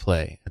gotten to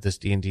play at this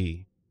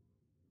D&D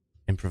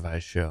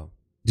improvised show?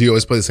 Do you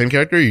always play the same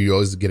character, or you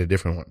always get a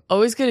different one?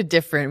 Always get a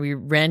different. We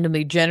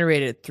randomly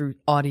generate it through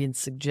audience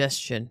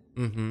suggestion,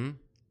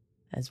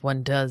 as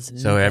one does.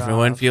 So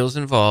everyone feels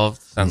involved.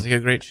 Sounds like a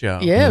great show.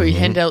 Yeah, we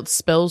hand out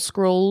spell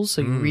scrolls,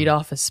 so you read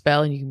off a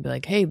spell, and you can be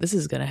like, "Hey, this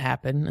is going to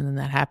happen," and then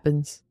that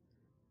happens.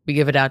 We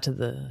give it out to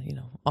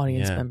the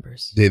audience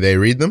members. Do they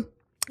read them?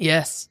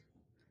 Yes,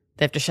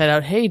 they have to shout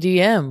out, "Hey,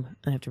 DM!" and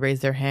they have to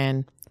raise their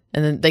hand,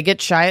 and then they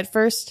get shy at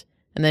first,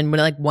 and then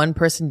when one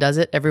person does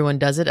it, everyone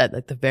does it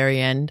at the very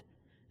end.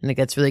 And it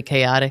gets really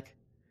chaotic.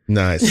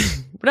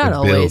 Nice. But not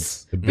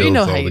always. It builds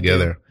how all you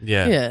together. do.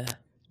 Yeah.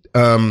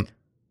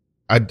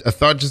 A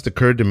thought just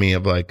occurred to me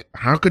of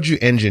how could you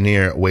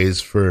engineer ways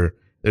for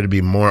there to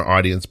be more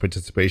audience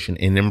participation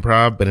in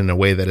improv, but in a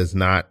way that is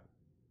not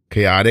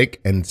chaotic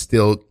and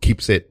still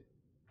keeps it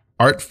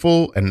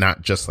artful and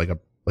not just like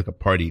a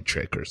party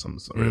trick or some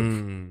sort of.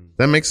 Does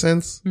that make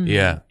sense?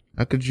 Yeah.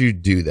 How could you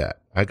do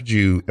that? How could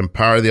you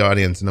empower the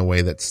audience in a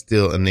way that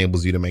still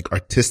enables you to make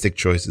artistic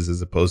choices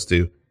as opposed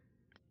to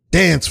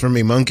dance for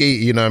me, monkey?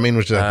 You know what I mean?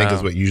 Which I think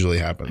is what usually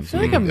happens. I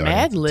feel like a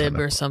Mad Lib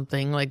or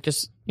something,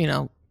 just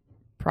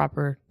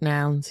proper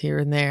nouns here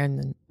and there, and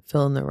then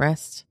fill in the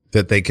rest.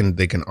 That they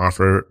can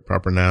offer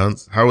proper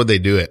nouns. How would they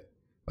do it?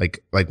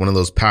 Like one of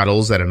those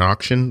paddles at an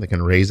auction. They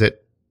can raise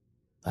it.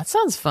 That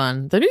sounds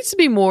fun. There needs to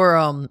be more,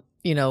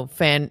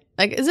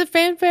 is it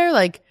fanfare?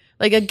 Like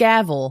a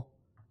gavel.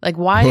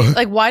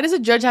 Why does a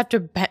judge have to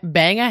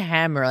bang a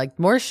hammer?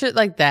 More shit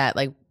like that.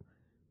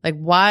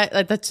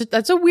 Why?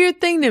 That's a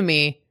weird thing to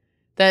me.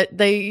 That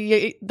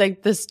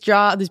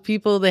these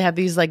people, they have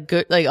these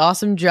good,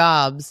 awesome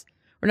jobs.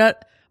 We're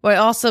not,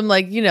 awesome,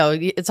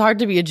 it's hard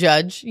to be a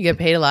judge. You get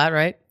paid a lot,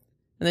 right?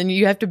 And then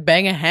you have to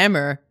bang a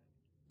hammer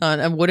on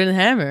a wooden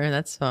hammer, and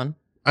that's fun.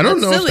 I don't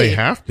know if they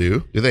have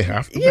to. Do they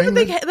have to? Yeah,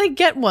 but they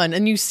get one,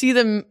 and you see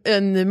them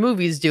in the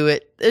movies do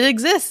it. It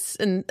exists,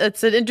 and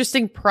it's an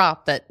interesting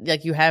prop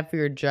that you have for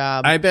your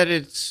job. I bet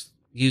it's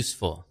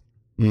useful.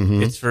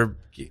 Mm-hmm. It's for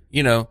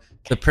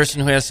the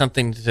person who has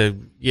something to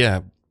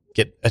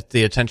get at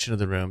the attention of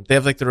the room. They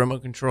have the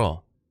remote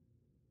control.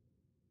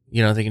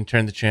 They can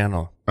turn the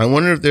channel. I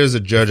wonder if there's a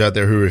judge out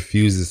there who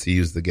refuses to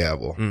use the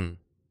gavel.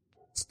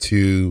 It's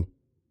too,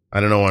 I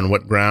don't know on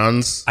what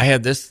grounds. I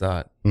had this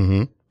thought.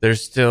 Mm-hmm.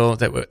 There's still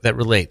that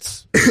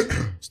relates.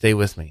 Stay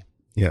with me.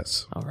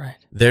 Yes. All right.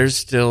 There's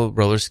still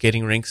roller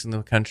skating rinks in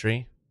the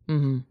country.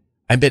 Mm-hmm.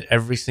 I bet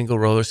every single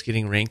roller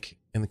skating rink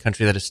in the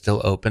country that is still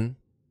open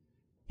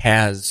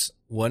has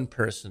one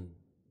person,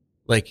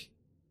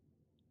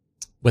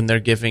 when they're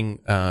giving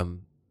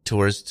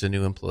tours to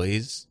new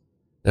employees,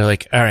 they're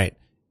like, all right,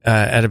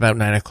 at about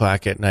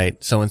 9:00 at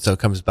night, so-and-so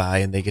comes by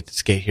and they get to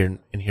skate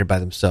here by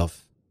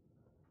themselves.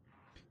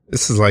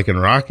 This is like in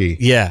Rocky.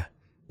 Yeah.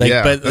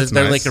 But they're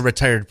nice. like a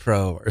retired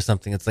pro or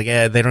something. It's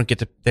they don't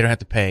have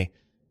to pay.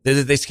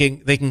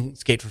 They can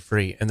skate for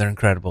free and they're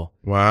incredible.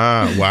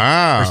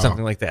 Wow. Or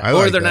something like that.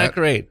 Or they're not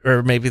great.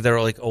 Or maybe they're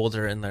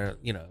older and they're,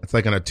 It's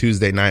like on a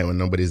Tuesday night when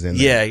nobody's in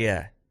there.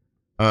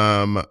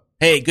 Yeah.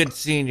 Hey, good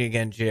seeing you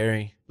again,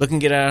 Jerry. Looking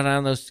to get out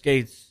on those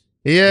skates.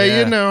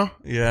 Yeah.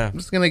 Yeah. I'm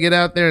just going to get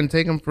out there and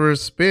take them for a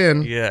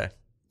spin. Yeah.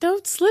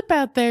 Don't slip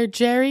out there,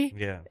 Jerry.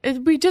 Yeah.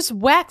 We just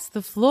waxed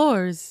the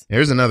floors.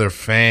 Here's another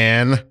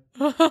fan.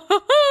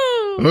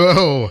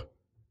 Whoa.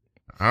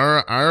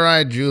 All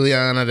right,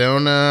 Juliana,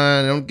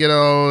 don't get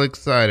all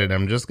excited.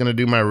 I'm just going to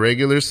do my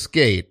regular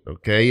skate,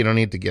 okay? You don't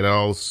need to get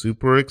all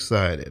super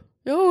excited.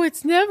 Oh,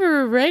 it's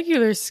never a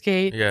regular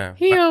skate. Yeah.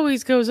 He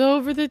always goes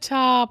over the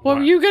top. What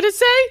were you going to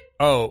say?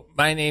 Oh,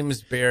 my name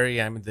is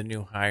Barry. I'm the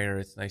new hire.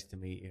 It's nice to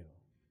meet you.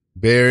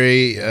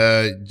 Barry,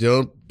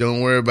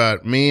 don't worry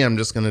about me. I'm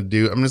just gonna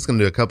do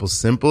a couple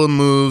simple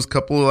moves,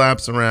 couple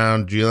laps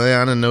around.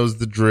 Juliana knows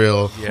the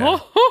drill. Yeah.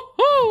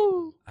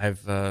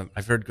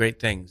 I've heard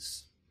great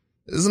things.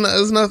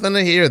 There's nothing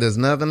to hear. There's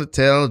nothing to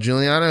tell.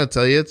 Juliana will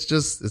tell you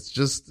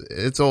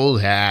it's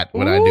old hat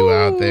what I do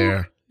out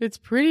there. It's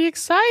pretty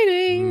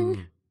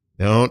exciting.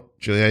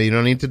 Juliana, you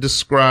don't need to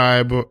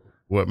describe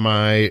what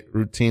my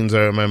routines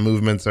are, my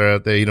movements are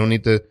out there. You don't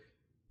need to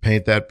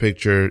paint that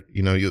picture.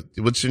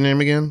 What's your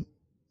name again?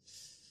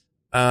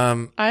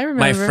 I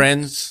remember.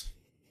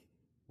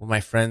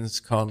 My friends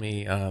call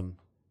me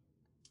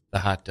the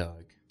hot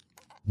dog.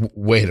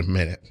 Wait a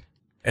minute.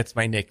 That's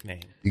my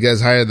nickname. You guys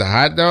hired the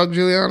hot dog,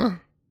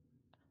 Juliana?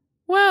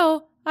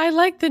 Well, I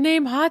like the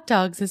name hot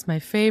dogs. It's my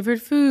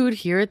favorite food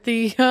here at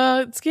the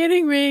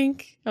skating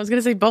rink. I was going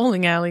to say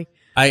bowling alley.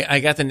 I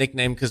got the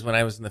nickname because when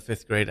I was in the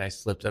 5th grade, I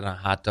slipped on a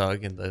hot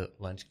dog in the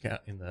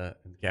in the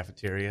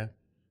cafeteria,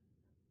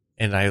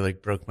 and I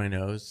like broke my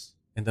nose.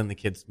 And then the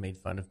kids made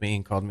fun of me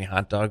and called me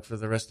hot dog for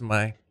the rest of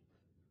my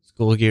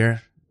school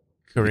year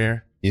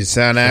career. You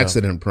sound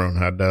accident prone,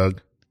 hot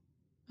dog.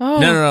 Oh,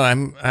 No.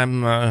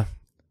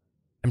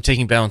 I'm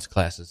taking balance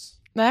classes.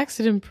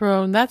 accident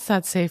prone. That's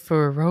not safe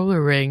for a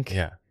roller rink.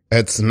 Yeah.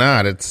 It's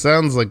not. It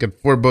sounds like it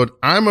for both.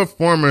 I'm a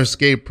former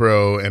skate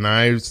pro, and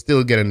I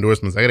still get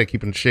endorsements. I got to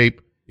keep in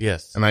shape,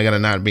 Yes. and I got to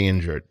not be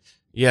injured.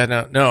 Yeah.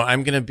 No.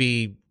 I'm gonna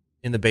be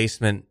in the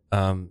basement,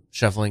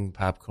 shoveling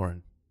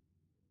popcorn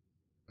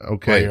while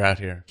Okay. you're out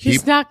here.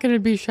 He's not going to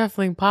be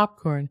shuffling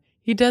popcorn.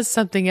 He does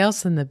something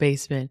else in the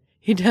basement.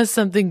 He does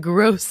something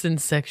gross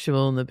and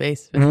sexual in the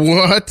basement.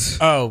 What?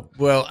 Oh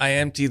well, I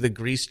empty the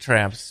grease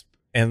traps,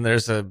 and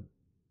there's a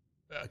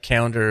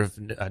calendar of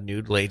a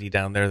nude lady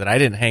down there that I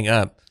didn't hang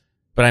up,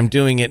 but I'm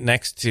doing it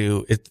next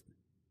to it.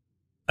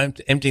 I'm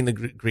emptying the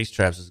grease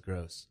traps is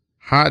gross,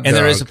 Hot dog. and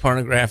there is a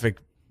pornographic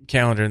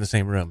calendar in the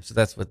same room, so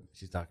that's what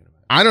she's talking about.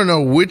 I don't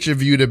know which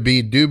of you to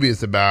be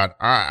dubious about.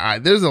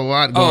 There's a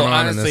lot going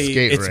on in the honestly,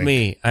 skate it's rink.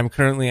 me. I'm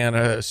currently on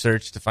a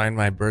search to find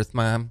my birth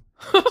mom,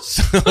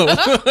 so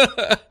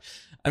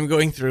I'm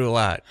going through a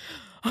lot.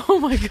 Oh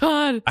my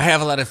God. I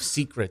have a lot of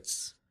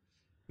secrets.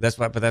 That's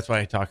why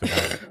I talk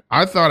about it.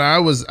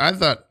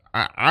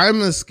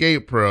 I'm a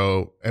skate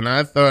pro, and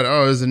I thought,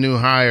 oh, there's a new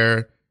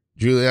hire,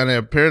 Juliana.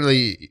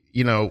 Apparently,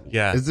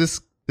 Yeah. is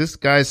this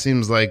guy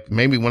seems like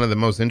maybe one of the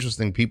most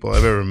interesting people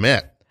I've ever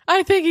met.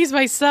 I think he's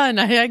my son.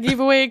 I gave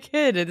away a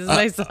kid. It is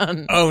my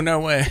son. Oh no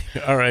way!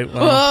 All right,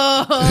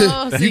 well,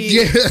 Whoa. See?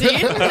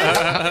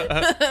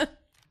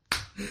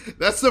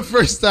 That's the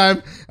first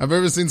time I've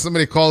ever seen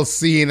somebody call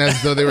scene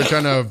as though they were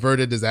trying to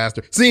avert a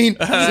disaster. Scene.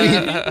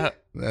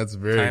 That's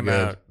very Time good.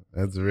 out.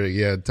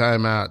 That's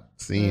time out,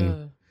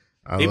 scene.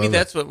 I maybe love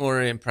that's what more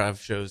improv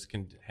shows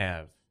can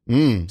have.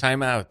 it.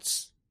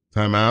 Timeouts.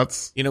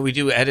 Timeouts. We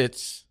do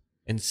edits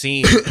and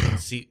scenes.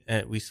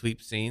 We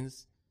sweep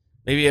scenes.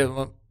 Maybe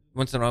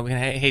once in a while we can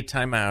hey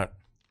timeout.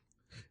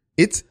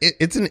 It's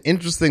an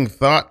interesting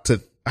thought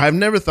I've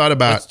never thought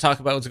about. Let's talk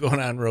about what's going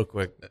on real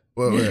quick.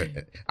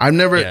 I've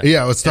never.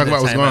 Yeah. Let's talk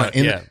about what's going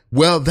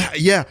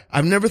on.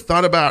 I've never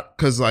thought about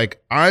because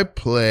like I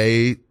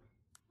play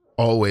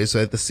always so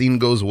that the scene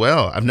goes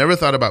well. I've never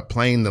thought about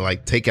playing to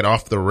like take it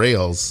off the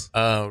rails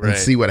and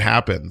see what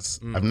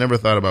happens. I've never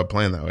thought about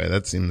playing that way.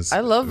 That seems.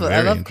 I love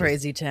interesting.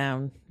 Crazy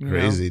Town.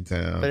 Crazy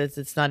Town, but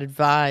it's not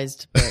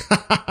advised.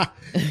 But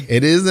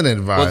it isn't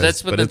advised. Well,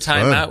 that's what but the it's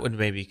fun. timeout would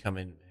maybe come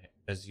in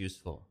as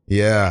useful.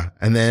 Yeah,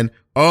 and then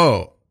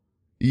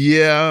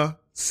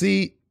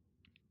see,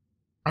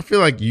 I feel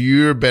like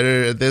you're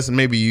better at this, and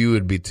maybe you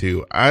would be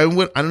too. I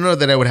don't know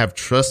that I would have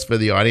trust for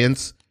the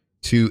audience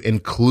to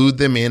include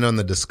them in on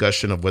the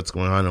discussion of what's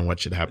going on and what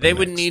should happen. They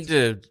wouldn't need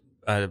to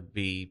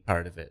be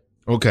part of it.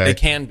 Okay, they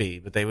can be,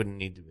 but they wouldn't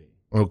need to be.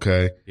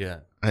 Okay, yeah,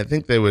 I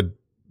think they would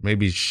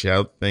maybe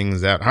shout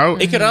things out. How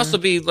it could also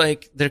be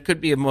like there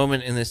could be a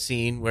moment in the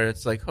scene where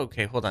it's like,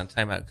 okay, hold on,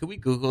 time out. Could we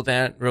Google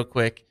that real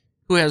quick?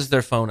 Who has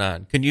their phone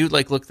on? Can you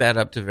like look that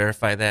up to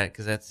verify that?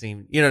 Because that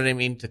seemed, you know what I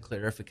mean, to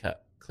clarify.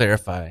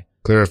 Yeah,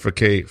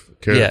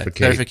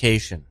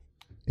 clarification.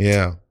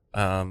 Yeah.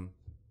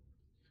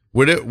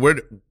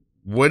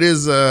 What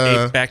is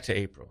back to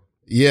April?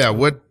 Yeah.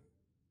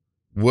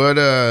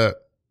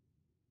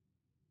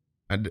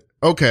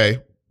 Okay.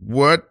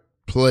 What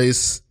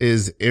place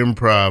is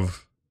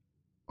improv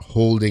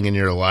holding in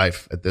your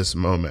life at this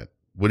moment?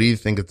 What do you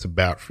think it's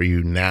about for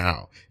you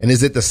now? And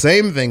is it the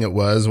same thing it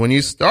was when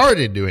you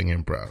started doing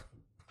improv?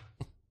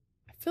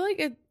 I feel like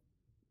it's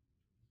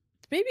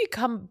maybe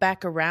come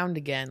back around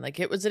again. Like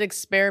it was an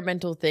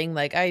experimental thing.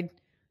 Like I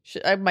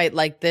might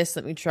like this.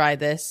 Let me try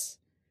this.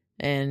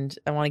 And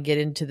I want to get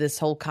into this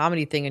whole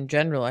comedy thing in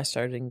general. I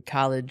started in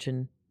college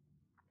and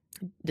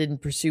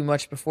didn't pursue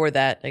much before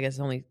that. I guess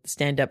only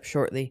stand up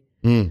shortly.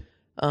 And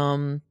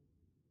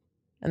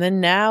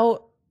then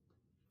now,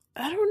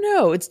 I don't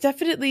know. It's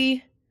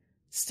definitely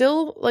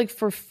still like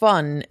for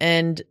fun,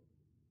 and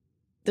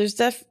there's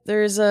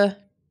a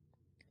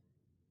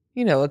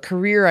a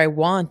career I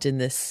want in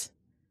this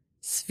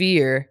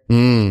sphere,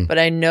 but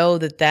I know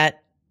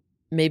that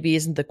maybe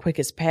isn't the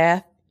quickest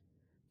path.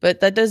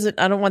 But I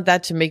don't want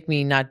that to make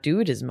me not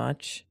do it as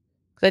much.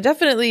 Because I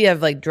definitely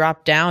have like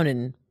dropped down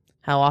in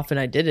how often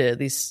I did it, at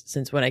least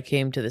since when I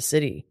came to the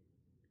city.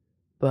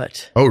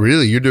 But oh,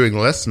 really? You're doing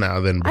less now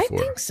than before?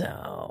 I think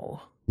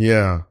so.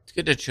 Yeah, it's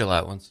good to chill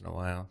out once in a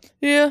while.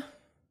 Yeah.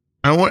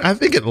 I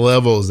think it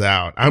levels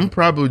out. I'm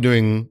probably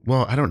doing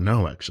well. I don't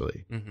know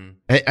actually. Mm-hmm.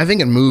 I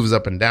think it moves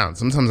up and down.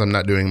 Sometimes I'm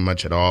not doing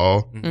much at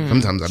all. Mm-hmm.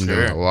 Sometimes I'm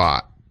doing a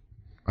lot.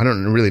 I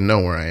don't really know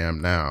where I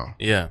am now.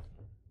 Yeah.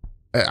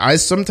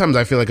 Sometimes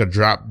I feel like a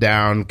drop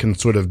down can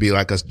sort of be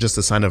like just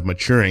a sign of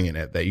maturing in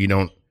it, that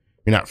you're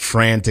not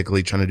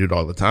frantically trying to do it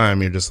all the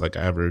time. You're just like,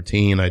 I have a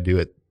routine. I do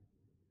it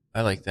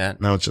I like that.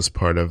 Now it's just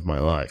part of my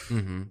life.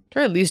 Mm-hmm.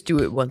 Try at least do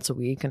it once a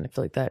week, and I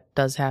feel like that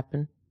does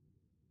happen.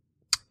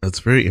 It's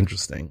very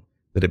interesting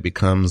that it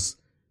becomes,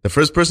 the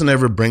first person to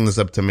ever bring this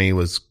up to me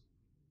was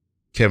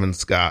Kevin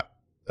Scott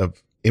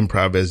of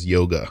improv as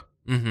yoga.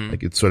 Mm-hmm.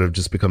 Like it sort of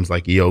just becomes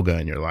like yoga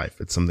in your life.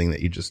 It's something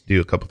that you just do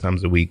a couple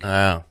times a week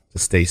Oh. to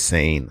stay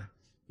sane.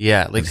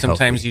 Yeah, like and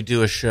sometimes healthy. you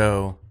do a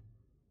show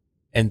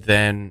and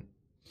then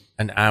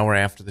an hour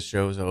after the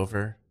show's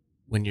over,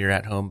 when you're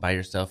at home by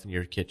yourself in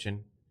your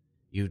kitchen,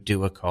 you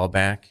do a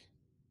callback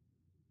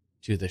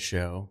to the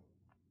show.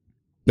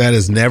 That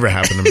has never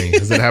happened to me.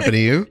 Has it happened to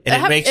you? And That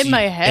happened in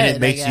my head, And it I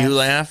makes you guess.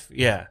 laugh.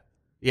 Yeah.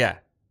 Yeah.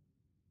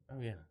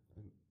 Oh, yeah.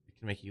 It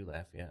can make you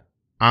laugh. Yeah.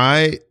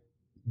 I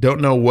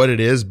don't know what it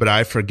is, but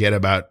I forget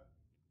about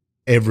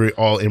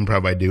all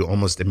improv I do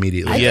almost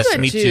immediately. I do Yes, that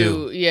me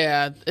too.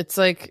 Yeah, it's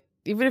like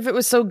even if it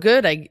was so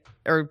good,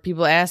 or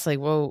people ask like,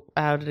 "Well,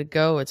 how did it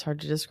go?" It's hard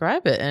to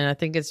describe it, and I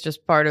think it's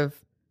just part of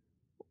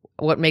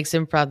what makes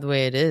improv the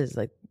way it is.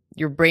 Like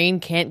your brain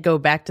can't go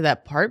back to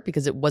that part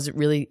because it wasn't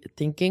really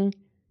thinking.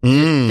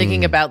 You're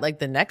thinking about like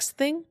the next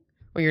thing,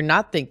 or you're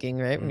not thinking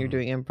right when you're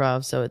doing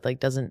improv, so it like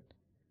doesn't.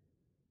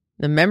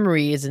 The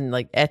memory isn't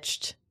like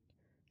etched.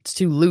 It's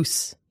too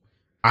loose.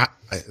 Wow,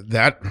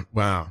 that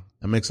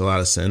makes a lot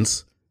of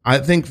sense. I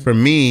think for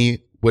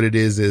me, what it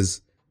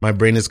is my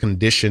brain is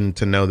conditioned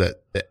to know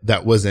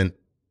that wasn't,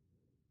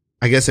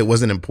 I guess it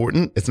wasn't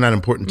important. It's not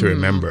important to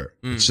remember.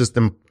 It's just,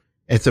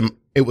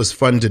 it was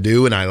fun to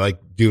do and I like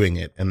doing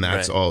it and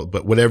that's Right. all.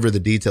 But whatever the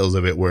details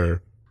of it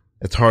were,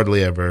 it's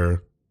hardly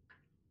ever,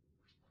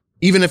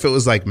 even if it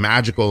was like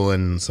magical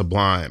and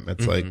sublime,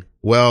 it's like,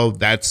 well,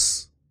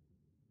 that's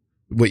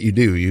what you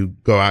do. You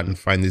go out and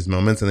find these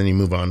moments and then you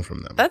move on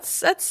from them. That's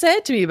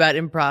sad to me about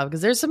improv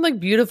because there's some like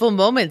beautiful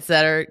moments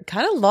that are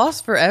kind of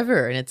lost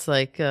forever, and it's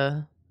like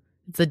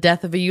it's the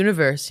death of a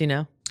universe, you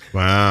know.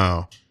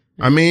 Wow.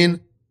 I mean,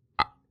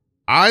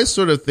 I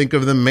sort of think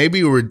of them,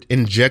 maybe we're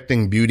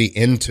injecting beauty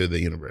into the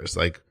universe.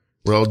 Like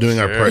we're all doing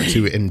our part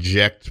to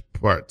inject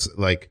parts,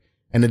 like,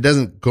 and it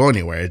doesn't go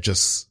anywhere. It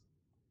just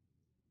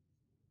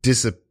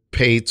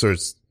dissipates or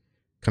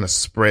kind of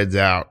spreads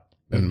out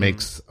and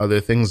makes other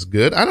things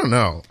good. I don't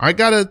know.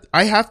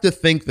 I have to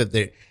think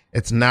that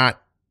it's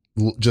not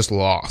just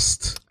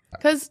lost.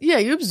 Because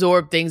you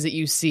absorb things that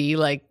you see.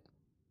 Like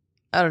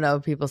I don't know,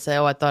 people say,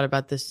 "Oh, I thought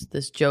about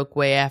this joke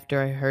way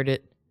after I heard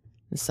it,"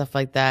 and stuff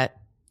like that,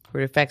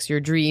 where it affects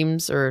your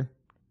dreams. Or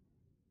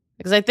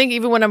because I think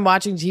even when I'm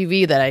watching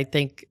TV, that I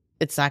think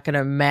it's not going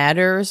to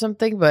matter or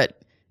something,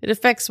 but it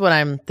affects what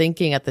I'm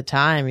thinking at the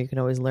time. You can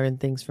always learn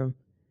things from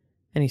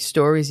any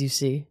stories you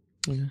see.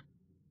 You know?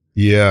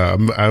 Yeah,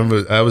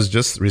 I was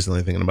just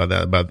recently thinking about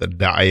that, about the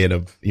diet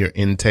of your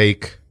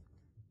intake.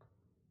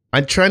 I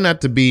try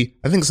not to be,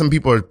 I think some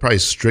people are probably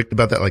strict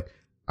about that. Like,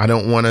 I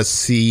don't want to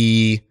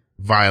see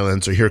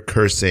violence or hear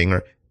cursing,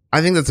 or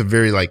I think that's a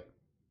very like,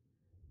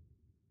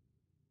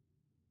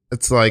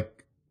 it's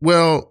like,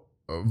 well,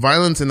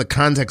 violence in the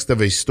context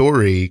of a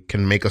story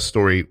can make a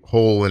story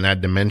whole and add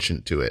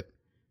dimension to it.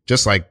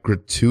 Just like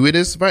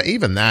gratuitous, but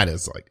even that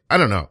is like, I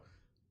don't know.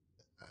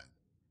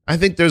 I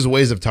think there's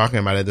ways of talking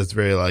about it that's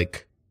very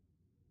like,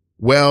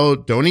 well,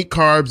 don't eat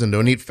carbs and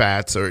don't eat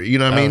fats, or, you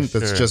know what I mean? Sure.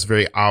 That's just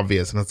very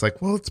obvious. And it's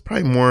like, well, it's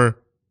probably more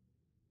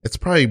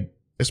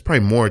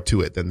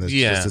to it than this,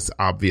 just this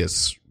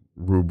obvious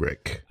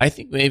rubric. I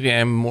think maybe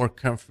I'm more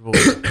comfortable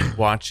with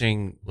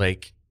watching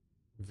like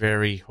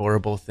very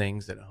horrible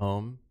things at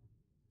home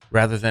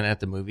rather than at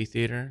the movie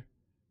theater,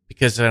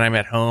 because when I'm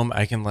at home,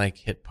 I can like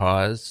hit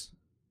pause.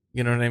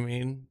 You know what I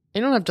mean?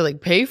 You don't have to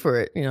like pay for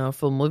it, you know, a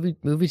full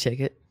movie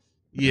ticket.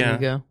 Yeah. There you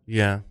go.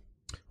 Yeah.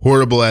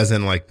 Horrible as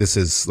in like, this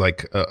is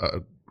like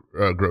a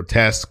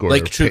grotesque or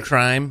Like true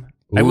crime.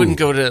 Ooh. I wouldn't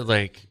go to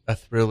like a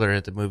thriller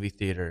at the movie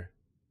theater.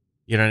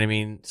 You know what I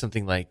mean?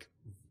 Something like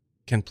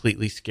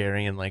completely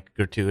scary and like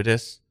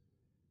gratuitous.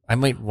 I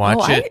might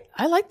watch it.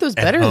 I like those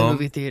at better than home.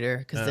 movie theater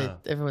because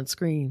everyone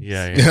screams.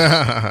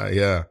 Yeah.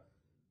 Yeah.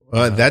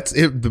 That's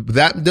it.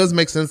 That does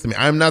make sense to me.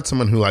 I'm not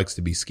someone who likes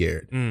to be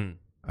scared.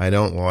 I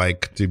don't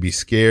like to be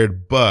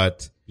scared,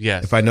 but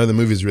Yes. if I know the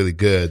movie's really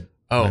good,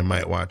 Oh. I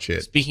might watch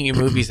it. Speaking of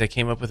movies, I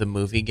came up with a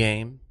movie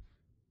game,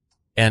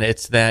 and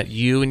it's that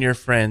you and your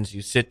friends,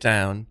 you sit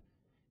down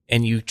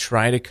and you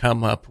try to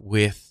come up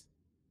with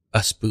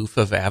a spoof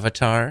of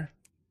Avatar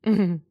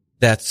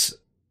that's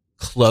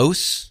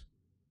close,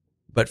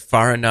 but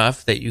far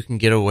enough that you can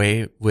get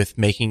away with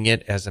making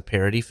it as a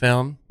parody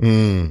film.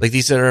 Like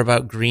these are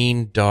about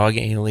green dog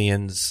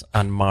aliens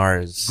on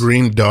Mars.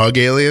 Green dog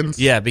aliens?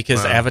 Yeah,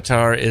 because Wow.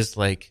 Avatar is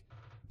like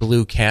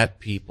blue cat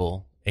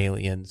people,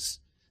 aliens.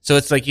 So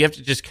it's like you have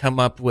to just come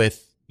up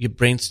with, you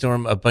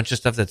brainstorm a bunch of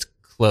stuff that's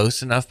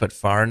close enough but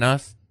far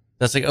enough.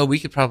 That's like, oh, we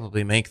could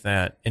probably make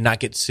that and not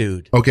get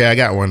sued. Okay, I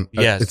got one.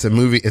 Yes. It's a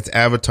movie. It's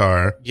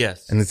Avatar.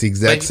 Yes. And it's the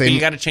exact But same. you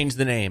got to change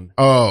the name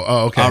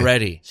Oh, okay.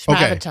 already.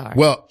 Okay. Schmavatar.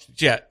 Well,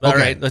 Yeah. All Okay.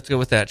 right. Let's go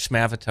with that.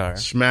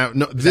 Schmavatar.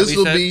 no, that this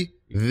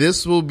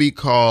what you will be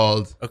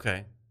called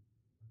Okay.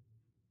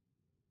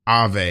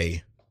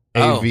 Ave.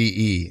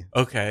 AVE.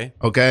 Okay.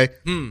 Okay?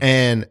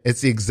 And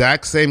it's the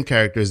exact same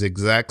characters, the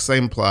exact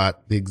same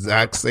plot, the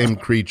exact same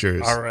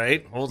creatures. All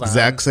right. Hold on.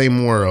 Exact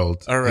same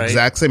world. All right.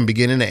 Exact same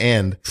beginning to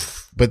end.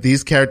 But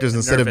these characters,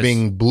 instead of nervous.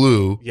 being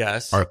blue,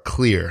 Yes. are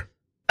clear.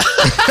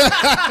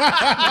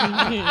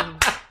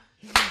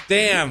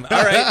 Damn.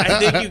 All right. I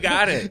think you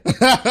got it.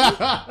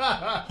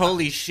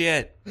 Holy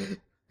shit.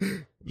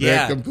 They're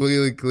Yeah.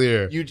 completely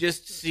clear. You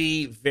just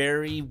see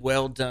very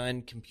well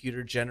done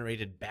computer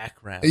generated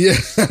background. Yeah.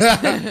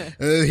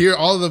 And hear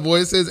all the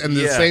voices and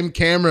the Yeah. same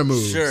camera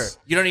moves. Sure.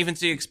 You don't even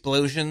see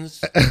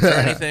explosions or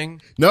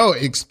anything? No,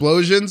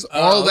 explosions,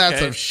 all that's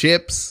okay. of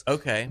ships,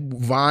 Okay.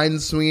 vine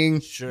swinging,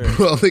 Sure.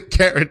 all the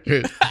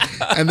characters.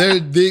 And they're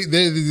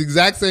the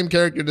exact same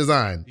character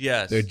design.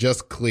 Yes. They're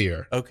just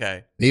clear.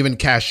 Okay. They even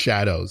cast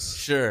shadows.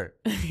 Sure.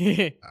 Or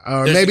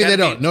There's maybe gotta they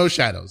don't. be- No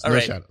shadows. All No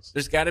right. shadows.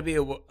 There's got to be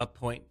a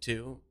point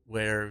too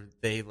where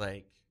they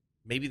like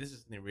maybe this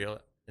is in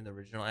the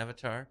original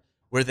Avatar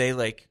where they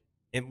like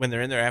when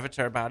they're in their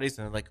avatar bodies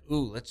and they're like,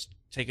 ooh, let's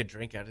take a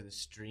drink out of the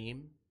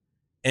stream,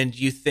 and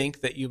you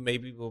think that you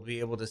maybe will be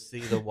able to see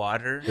the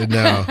water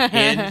No.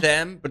 in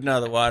them, but no,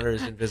 the water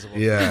is invisible.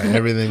 Yeah,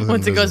 everything's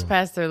Once it goes invisible.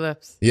 past their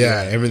lips.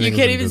 Yeah, everything. You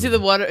can't even see the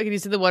water. Can you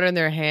see the water in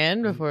their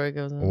hand before it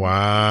goes on?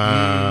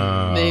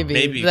 Wow. Maybe.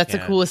 Maybe you That's the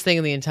can. coolest thing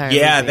in the entire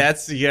Yeah, movie.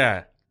 that's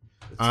yeah.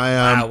 I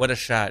Wow, what a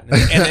shot!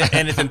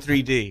 And it's in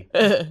 3D.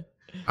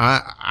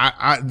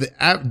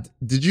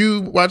 Did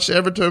you watch the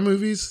Avatar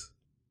movies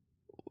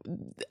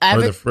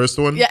or the first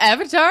one? Yeah,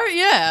 Avatar.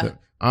 Yeah,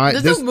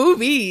 there's no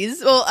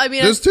movies. Well, I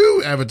mean, there's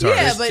two Avatars.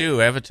 Yeah, There's but-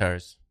 two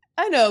avatars.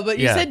 I know, but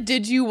you Yeah. said,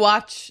 did you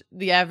watch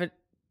the Avatar?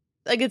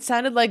 Like it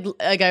sounded like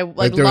Like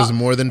there was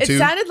more than It two.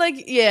 sounded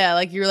like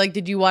you're like,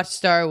 did you watch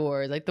Star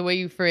Wars? Like the way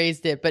you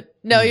phrased it, but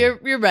no, you're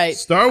right.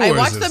 Star Wars. I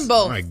watched is- them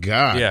both. Oh my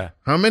god. Yeah.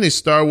 How many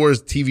Star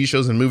Wars TV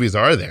shows and movies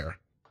are there?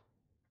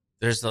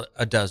 There's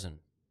a dozen.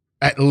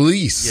 At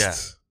least. Yeah.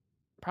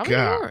 Probably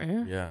God. more.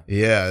 Yeah. Yeah.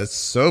 Yeah, it's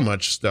so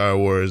much Star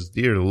Wars,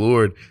 dear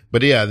Lord.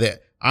 But yeah,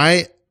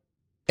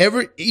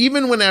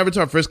 even when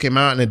Avatar first came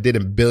out and it did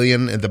 $1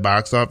 billion at the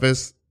box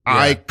office, Yeah.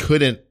 I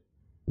couldn't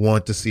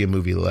want to see a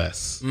movie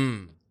less.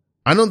 Mm.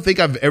 I don't think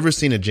I've ever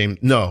seen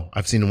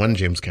I've seen one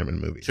James Cameron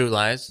movie. True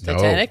Lies. No,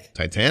 Titanic?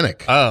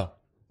 Titanic. Oh.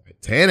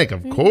 Titanic,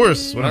 of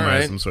course. What am I,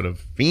 Alright. some sort of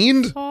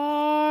fiend?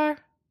 Far.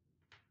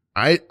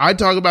 I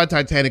talk about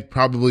Titanic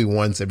probably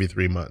once every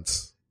 3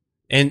 months.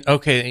 And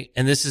okay,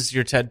 and this is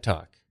your TED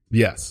Talk.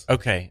 Yes.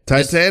 Okay.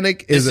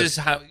 Titanic This is is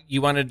how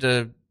you wanted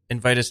to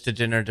invite us to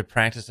dinner to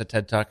practice a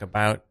TED Talk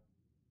about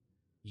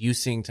you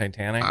seeing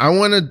Titanic. I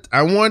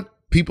want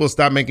people to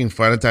stop making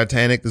fun of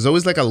Titanic. There's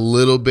always like a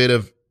little bit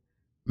of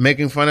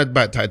making fun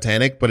about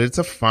Titanic, but it's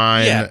a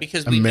fine Yeah,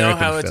 because we American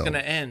know how it's film.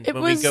 going to end It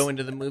when was- we go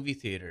into the movie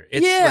theater.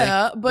 It's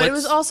Yeah, like, but it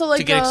was what's also like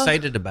to get a-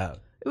 excited about.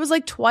 It was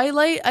like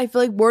Twilight. I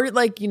feel like we're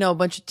like, a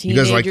bunch of You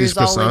guys like these teenagers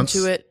all croissants?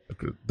 into it.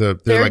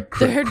 They're like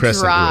they're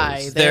crescent dry.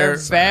 rolls. They're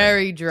Sorry.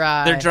 very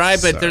dry. They're dry,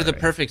 but they're the Sorry.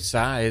 perfect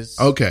size.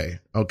 Okay.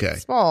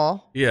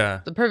 Small.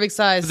 Yeah, The perfect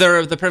size.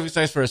 they're the perfect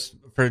size for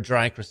a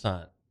dry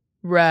croissant.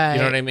 right. You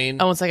know what I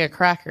mean? Almost like a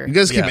cracker. You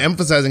guys keep Yeah.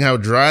 emphasizing how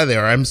dry they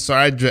are. I'm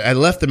sorry. I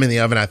left them in the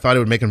oven. I thought it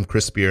would make them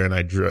crispier, and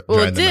I dried Well,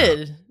 it them out.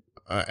 did.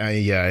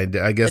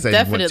 I guess It I went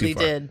definitely too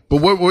far. did. But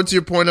what's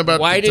your point about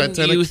Why didn't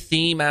Titanic? you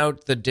theme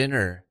out the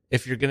dinner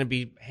if you're going to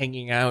be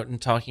hanging out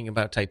and talking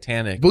about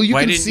Titanic? Well, you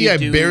Why can didn't see you I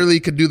do- barely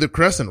could do the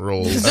crescent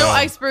rolls. There's no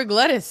iceberg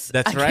lettuce.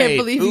 That's I right. can't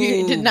believe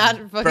you Ooh, did not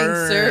fucking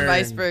serve burn.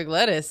 iceberg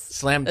lettuce.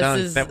 Slam This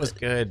dunk. is- That was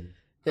good.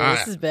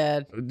 This is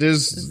bad.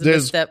 This is a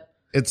There's misstep.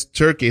 it's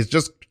turkey. It's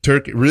just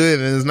turkey. Really,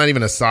 there's not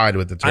even a side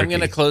with the turkey. I'm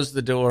going to close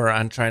the door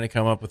on trying to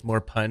come up with more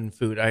pun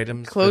food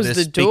items. for Close this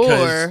the door.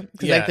 because-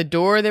 Because yeah. like the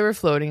door they were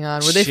floating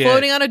on. Were they Shit.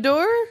 floating on a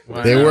door?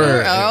 They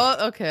were.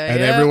 Oh, okay. And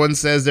yeah. everyone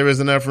says there is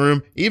enough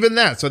room. Even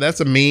that. So that's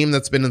a meme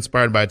that's been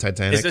inspired by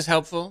Titanic. Is this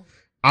helpful?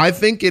 I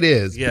think it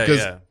is Yeah, because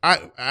yeah.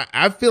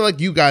 I feel like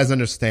you guys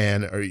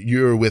understand, or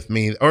you're with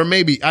me, or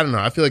maybe I don't know.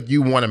 I feel like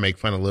you want to make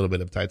fun a little bit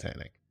of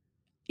Titanic.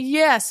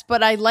 Yes,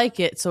 but I like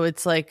it. So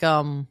it's like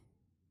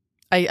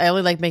I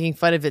only like making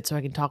fun of it so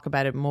I can talk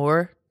about it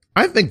more.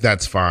 I think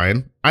that's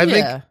fine. I Yeah.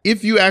 think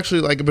if you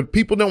actually like it, but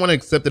people don't want to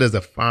accept it as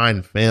a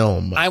fine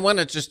film. I want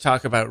to just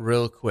talk about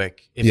real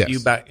quick if Yes.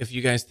 if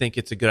you guys think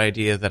it's a good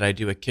idea that I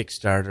do a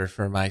Kickstarter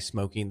for my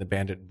Smoking the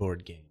Bandit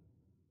board game.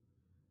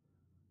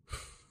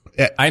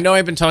 Yeah. I know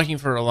I've been talking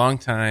for a long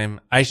time.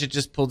 I should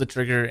just pull the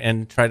trigger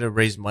and try to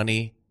raise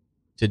money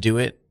to do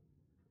it,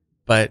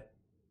 but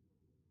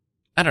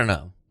I don't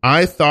know.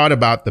 I thought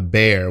about the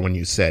bear when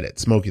you said it,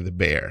 Smokey the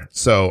Bear.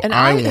 So And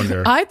I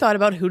wonder. I thought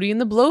about Hootie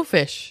and the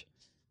Blowfish,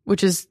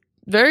 which is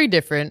very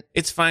different.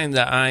 It's fine,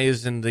 the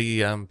eyes and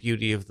the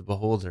beauty of the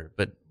beholder,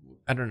 but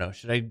I don't know.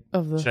 Should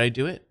I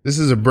do it? This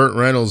is a Burt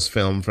Reynolds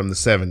film from the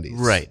 70s.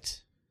 Right.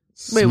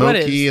 Wait, what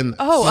is? Smokey and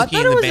Oh, I Smokey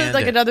thought and it the was like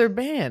Bandit. another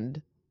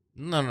band.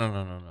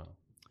 No.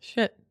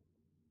 Shit.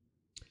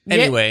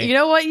 Anyway. Yeah, you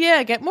know what?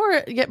 Yeah, get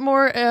more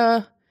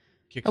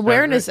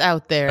awareness it?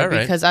 out there All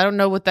right. because I don't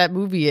know what that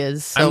movie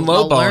is. So I'm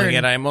I'll lowballing learn.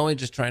 it. I'm only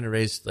just trying to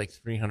raise like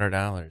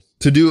 $300.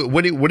 To do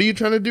what are you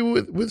trying to do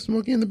with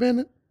Smokey and the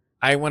Bandit?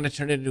 I want to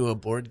turn it into a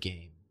board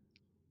game.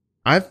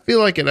 I feel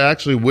like it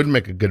actually would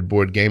make a good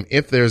board game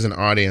if there's an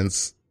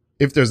audience,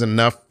 if there's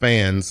enough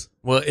fans.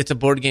 Well, it's a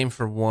board game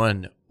for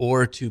 1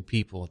 or 2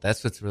 people.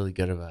 That's what's really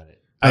good about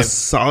it. A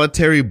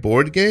solitary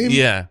board game?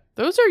 Yeah.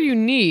 Those are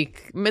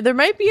unique. There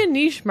might be a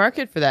niche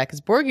market for that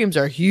because board games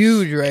are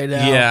huge right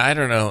now. Yeah, I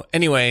don't know.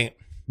 Anyway.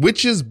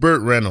 Which is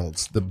Burt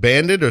Reynolds, the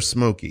Bandit or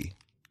Smokey?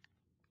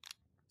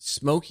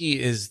 Smokey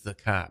is the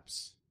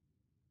cops.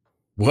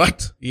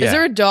 What? Yeah. Is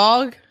there a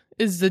dog?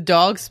 Is the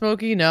dog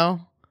Smokey?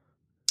 No.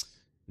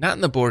 Not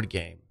in the board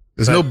game.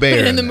 There's no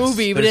bear in the this.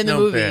 movie, but There's in the no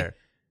movie. bear.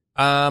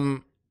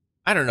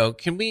 I don't know.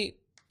 Can we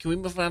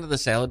move on to the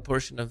salad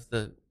portion of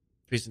the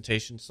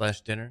presentation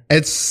 / dinner?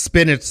 It's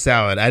spinach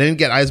salad. I didn't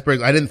get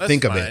iceberg. I didn't That's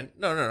think fine. of it.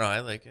 No. I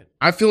like it.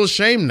 I feel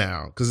ashamed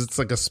now because it's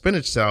like a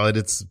spinach salad.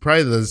 It's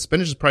probably the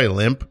spinach is probably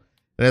limp.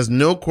 It has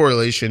no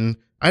correlation.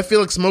 I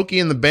feel like Smokey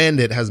and the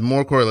Bandit has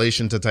more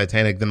correlation to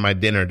Titanic than my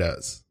dinner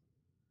does.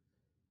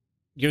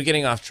 You're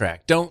getting off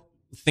track. Don't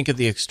think of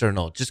the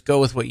external. Just go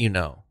with what you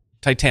know.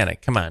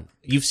 Titanic. Come on.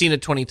 You've seen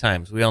it 20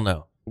 times. We all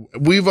know.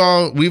 We've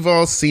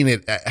all seen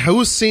it.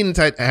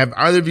 Have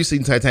either of you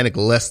seen Titanic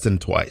less than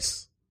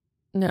twice?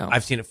 No.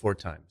 I've seen it 4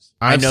 times.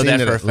 I've I know seen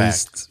that it for a at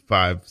fact. least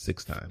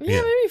 5-6 times.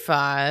 Yeah, maybe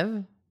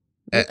 5.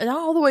 Not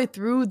all the way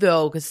through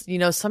though, because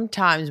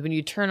sometimes when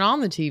you turn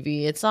on the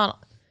TV, it's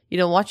not. You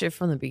don't watch it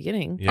from the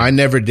beginning. Yeah. I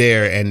never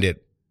dare end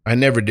it. I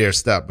never dare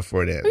stop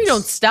before it ends. Well, you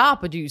don't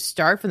stop, but do you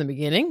start from the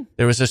beginning?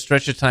 There was a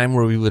stretch of time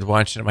where we would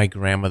watch it at my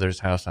grandmother's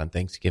house on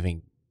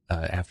Thanksgiving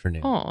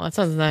afternoon. Oh, that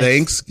sounds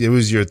nice. It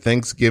was your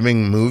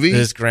Thanksgiving movie?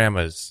 His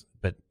grandma's,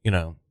 but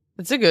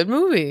It's a good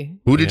movie.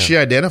 Who did she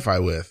identify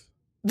with?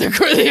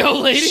 The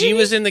old lady. she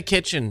was in the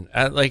kitchen.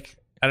 I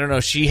don't know.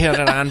 She had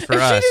it on for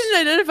if us. she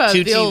didn't identify 2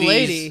 with the old TVs.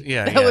 lady,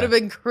 Yeah, that yeah. would have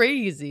been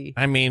crazy.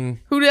 I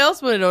mean, Who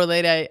else would an old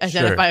lady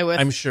identify sure, with?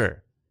 I'm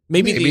sure.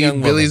 Maybe the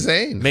young Billy woman.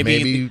 Zane.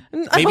 Maybe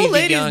An maybe old the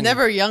lady's young-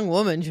 never a young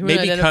woman. She wouldn't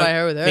identify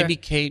her with her. Maybe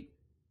Kate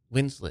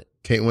Winslet.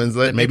 Kate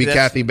Winslet. Maybe Maybe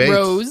that's- Kathy Bates.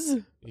 Rose.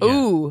 Yeah.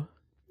 Ooh.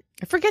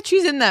 I forget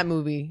she's in that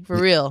movie, for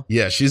real.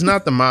 Yeah, she's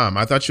not the mom.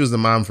 I thought she was the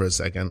mom for a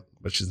second,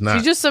 but she's not.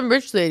 She's just some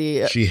rich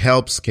lady. She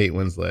helps Kate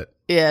Winslet.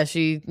 Yeah,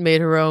 she made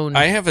her own.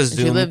 I have a And she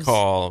Zoom lives-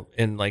 call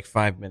in like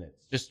 5 minutes.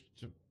 Just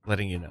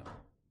letting you know.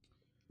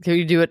 Can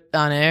you do it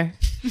on air?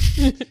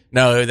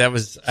 No, that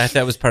was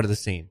part of the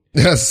scene.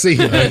 See.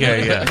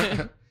 Okay,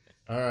 yeah.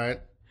 All right.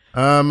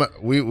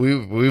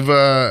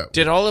 We've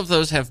Did all of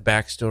those have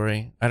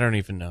backstory? I don't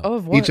even know. Oh,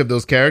 of what? each of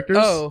those characters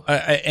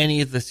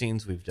Any of the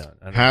scenes we've done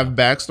I don't have know.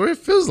 backstory. It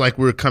feels like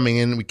we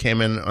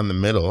came in on the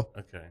middle.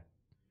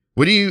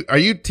 Okay. Are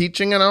you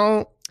teaching at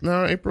all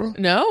now, April?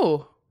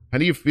 No. How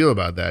do you feel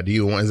about that?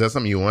 Is that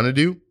something you want to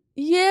do?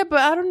 Yeah, but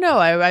I don't know.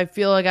 I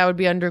feel like I would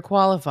be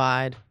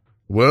underqualified.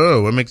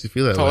 Whoa, what makes you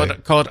feel that way?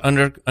 Call it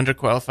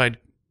underqualified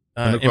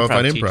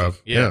Underqualified teaching.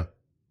 improv. Yeah.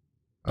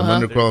 I'm Uh-huh.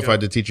 There you underqualified go.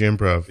 to teach you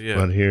improv, Yeah.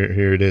 but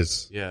here it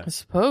is. Yeah. I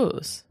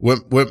suppose.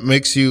 What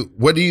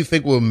do you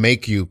think will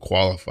make you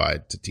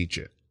qualified to teach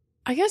it?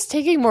 I guess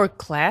taking more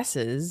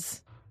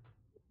classes.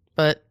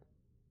 But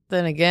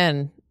then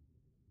again,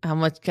 how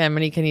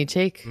many can you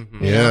take?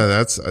 Mhm. You Yeah, know?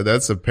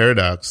 that's a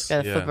paradox.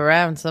 Gotta Yeah. flip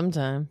around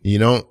sometime. You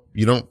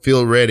don't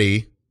feel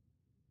ready,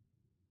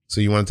 so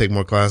you want to take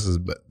more classes,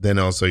 but then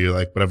also you're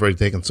like, but I've already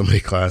taken so many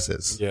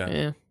classes. Yeah.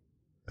 Yeah.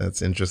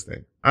 That's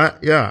interesting. I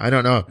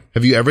don't know.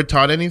 Have you ever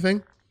taught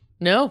anything?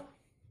 No.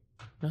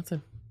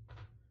 Nothing.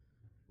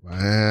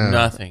 Wow.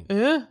 Nothing.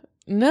 Yeah.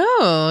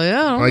 No.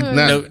 Yeah. Like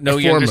not No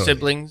younger formally.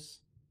 siblings.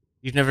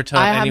 You've never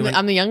taught anyone.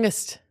 I'm the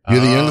youngest. You're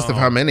the youngest of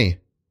how many?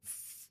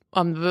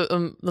 I'm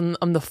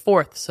the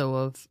fourth.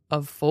 So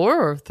of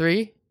 4 or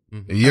 3.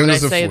 The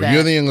youngest I of say 4. that?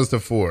 You're the youngest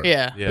of 4.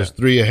 Yeah. Yeah. There's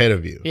 3 ahead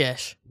of you.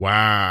 Yes.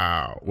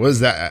 Wow. What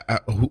is that?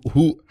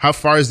 How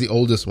far is the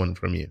oldest one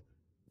from you?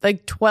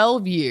 Like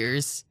 12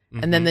 years.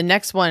 And then the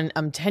next one,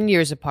 I'm 10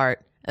 years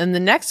apart. And the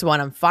next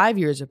one, I'm 5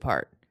 years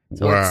apart.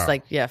 So Wow. it's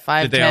like,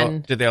 5, Did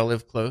 10. they all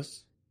live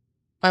close?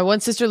 My one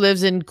sister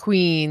lives in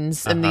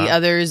Queens, and the Uh-huh.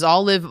 others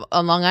all live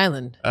on Long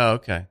Island. Oh,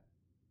 okay.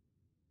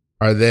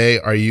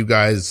 Are you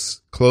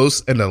guys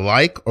close and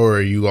alike, or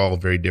are you all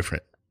very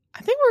different?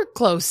 I think we're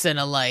close and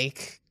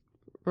alike.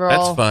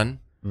 That's fun.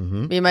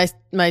 Mm-hmm. Me and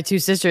my 2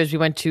 sisters, we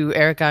went to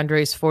Eric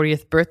Andre's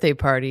 40th birthday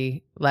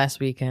party last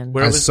weekend.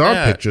 Where I was saw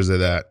that? pictures of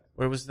that.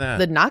 Where was that?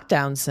 The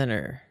Knockdown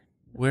Center.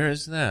 Where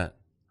is that?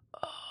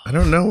 I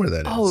don't know where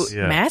that is. Oh,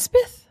 Yeah.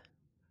 Maspeth?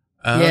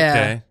 Oh, Yeah.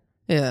 Okay.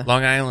 Yeah.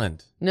 Long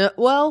Island, No,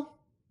 well,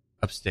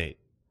 upstate.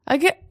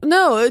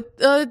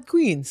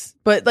 Queens,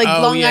 but like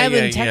Oh, Long yeah,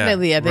 Island, yeah,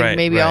 technically, I think Right,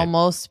 maybe right.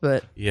 almost,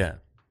 but Yeah.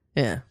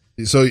 yeah.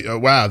 So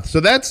wow. So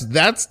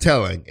that's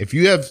telling. If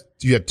you have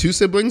 2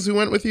 siblings who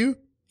went with you,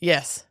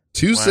 Yes.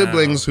 2 Wow.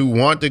 siblings who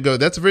want to go.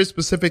 That's a very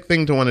specific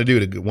thing to want to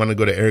do. To want to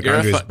go to Eric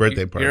Andre's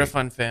birthday party. You're a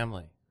fun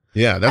family.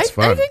 Yeah, that's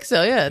fun. I think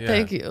so. Yeah,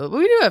 thank you.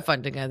 We do have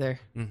fun together.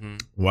 Mm-hmm.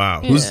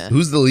 Wow. Yeah.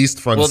 Who's the least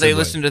fun? Will they sibling?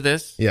 listen to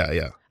this?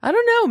 Yeah. I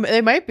don't know.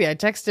 They might be. I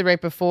texted right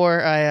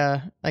before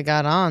I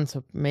got on,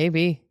 so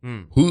maybe.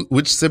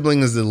 Which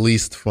sibling is the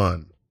least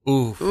fun?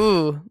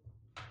 Ooh.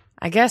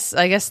 I guess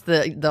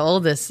the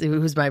oldest,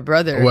 who's my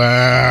brother.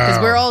 Wow.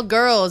 Because we're all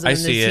girls, and I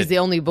then see he's it. the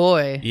only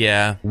boy.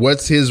 Yeah.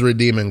 What's his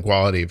redeeming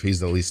quality if he's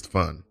the least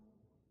fun?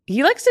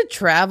 He likes to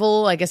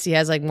travel. I guess he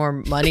has like more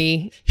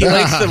money. He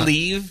likes to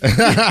leave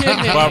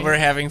while we're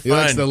having fun. He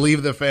likes to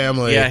leave the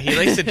family. Yeah, he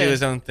likes to do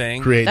his own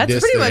thing. Create That's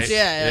distance. pretty much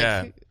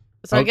yeah.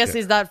 So I guess Okay.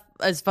 he's not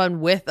as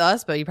fun with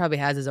us, but he probably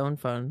has his own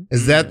fun.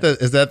 Is that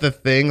the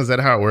thing? Is that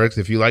how it works?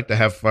 If you like to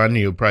have fun,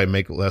 you probably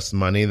make less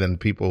money than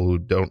people who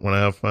don't want to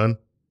have fun.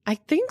 I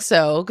think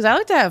so, because I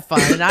like to have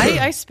fun, and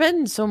I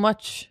spend so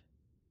much,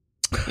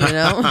 you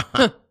know?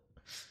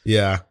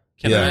 Yeah.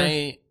 Can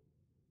yeah.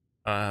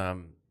 I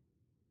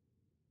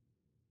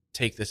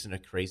take this in a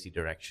crazy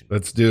direction?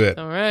 Let's do it.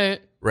 All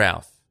right.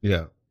 Ralph,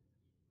 Yeah.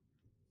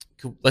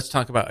 let's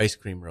talk about ice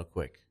cream real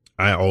quick.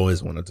 I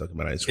always want to talk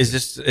about ice cream. Is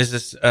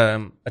this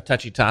a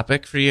touchy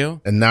topic for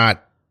you? And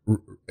not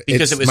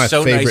Because it's it was my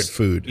so favorite nice.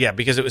 food. Yeah,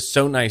 because it was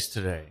so nice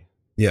today.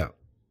 Yeah.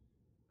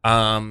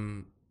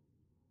 Have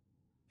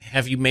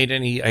you made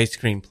any ice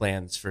cream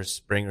plans for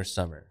spring or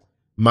summer?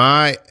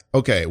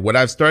 What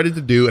I've started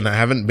to do, and I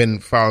haven't been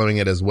following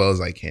it as well as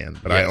I can,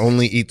 but I Yes.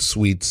 only eat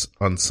sweets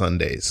on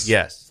Sundays.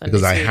 Yes.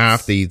 Because I Sunday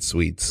have sweets. to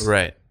eat sweets.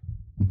 Right.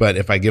 But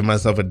if I give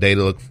myself a day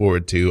to look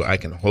forward to, I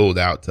can hold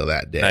out till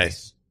that day.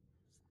 Nice.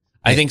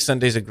 I think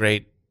Sunday's a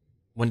great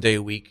one day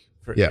a week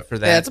for that.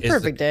 Yeah, it's a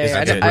perfect day.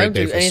 I a don't great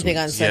day do for anything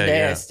on sweets. Sunday.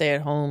 Yeah. I stay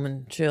at home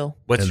and chill.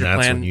 What's And your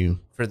that's plan when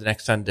for the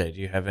next Sunday? Do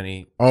you have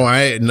any? Oh,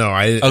 okay. You It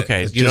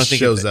don't just think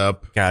shows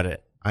up. Got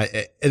it.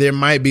 There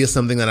might be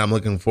something that I'm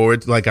looking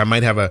forward to. Like I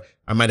might have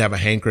a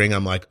hankering.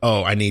 I'm like,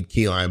 oh, I need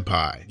key lime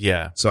pie.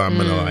 Yeah. So I'm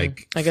gonna I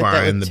get that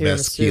find with the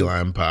best tiramisu. key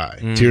lime pie.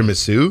 Mm.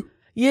 Tiramisu.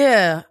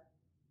 Yeah.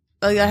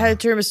 Like I had a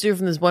tiramisu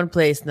from this one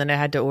place, and then I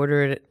had to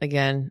order it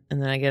again,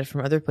 and then I get it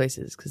from other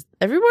places because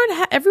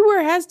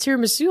everywhere has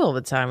tiramisu all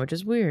the time, which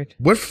is weird.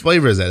 What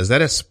flavor is that? Is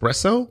that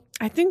espresso?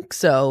 I think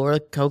so, or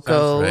like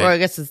cocoa, Sounds right. or I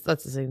guess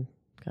that's the same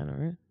kind of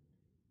right.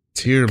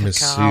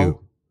 Tiramisu.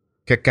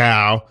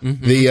 Cacao.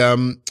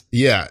 Mhm.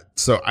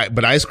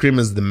 But ice cream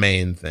is the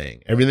main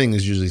thing. Everything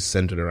is usually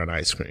centered around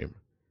ice cream.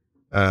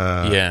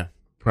 Yeah.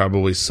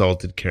 Probably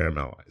salted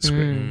caramel ice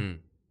cream.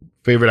 Mm.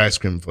 Favorite ice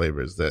cream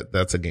flavors.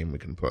 That's a game we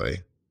can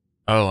play.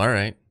 Oh, all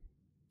right.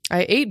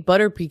 I ate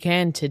butter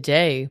pecan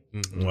today.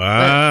 Mhm.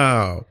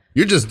 Wow.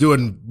 You're just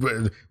doing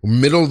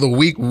middle of the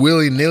week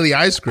willy-nilly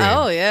ice cream.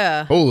 Oh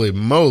yeah, Holy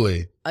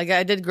moly.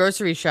 I did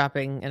grocery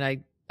shopping, and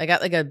I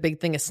got like a big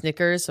thing of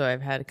Snickers, so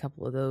I've had a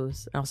couple of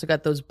those. I also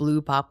got those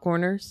blue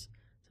popcorners,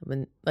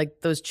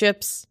 like those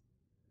chips.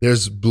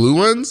 There's blue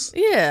ones?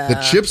 Yeah,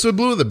 The chips are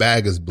blue or the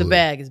bag is blue? The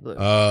bag is blue.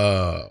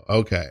 Oh,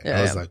 okay. I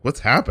Yeah. was like, what's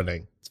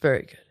happening? It's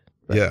very good.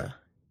 But, Yeah.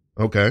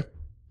 Okay.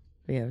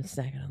 yeah, I'm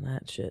snacking on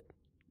that shit.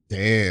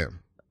 Damn.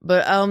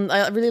 But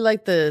I really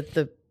like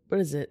the what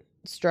is it?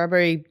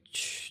 Strawberry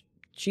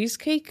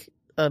cheesecake.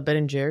 Ben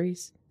and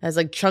Jerry's has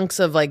like chunks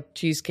of like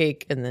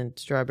cheesecake and then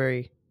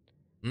strawberry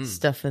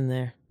stuff in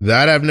there.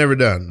 That I've never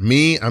done.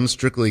 Me, I'm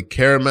strictly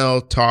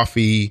caramel,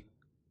 toffee,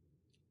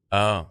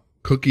 Oh,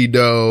 cookie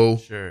dough.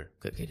 sure.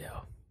 Cookie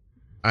dough.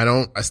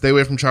 I stay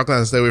away from chocolate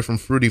and I stay away from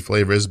fruity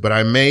flavors, but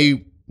I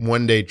may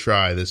one day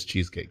try this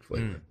cheesecake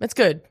flavor. It's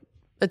good.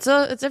 It's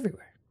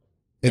everywhere.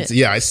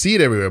 I see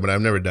it everywhere, but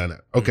I've never done it.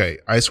 Okay,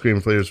 ice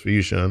cream flavors for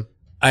you, Sean.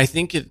 I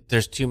think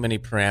there's too many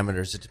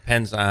parameters. It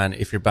depends on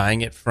if you're buying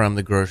it from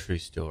the grocery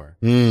store,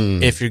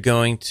 if you're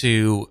going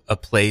to a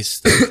place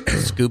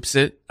that scoops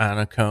it on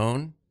a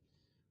cone,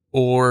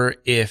 or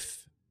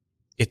if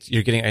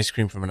you're getting ice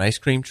cream from an ice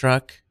cream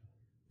truck.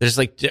 There's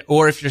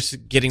or if you're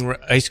getting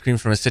ice cream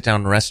from a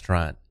sit-down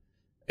restaurant.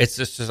 It's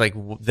just like,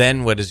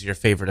 then what is your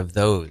favorite of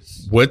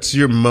those? What's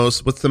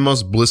the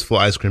most blissful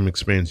ice cream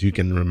experience you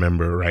can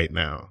remember right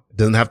now? It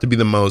doesn't have to be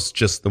the most,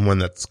 just the one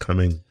that's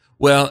coming.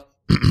 Well,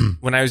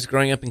 when I was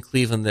growing up in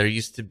Cleveland, there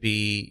used to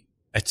be,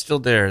 it's still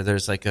there.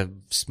 There's like a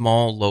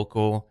small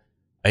local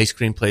ice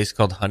cream place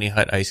called Honey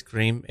Hut Ice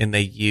Cream, and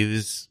they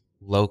use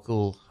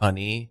local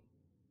honey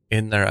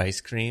in their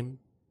ice cream.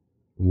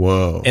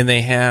 Whoa. And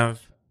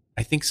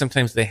I think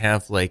sometimes they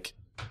have like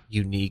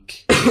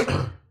unique,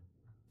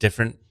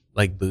 different,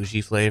 like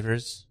bougie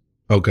flavors.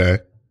 Okay.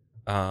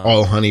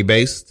 All honey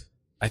based?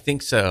 I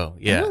think so.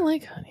 I Yeah. don't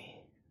like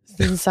honey. It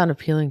doesn't sound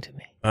appealing to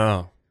me.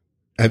 Oh.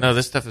 No,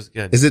 this stuff is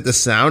good. Is it the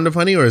sound of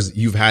honey or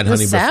you've had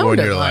honey The before sound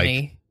and you're of like,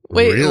 honey.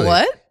 Wait, really?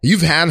 what?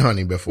 You've had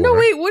honey before. No,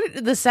 wait.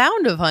 What? The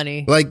sound of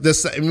honey? Like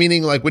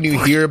meaning like when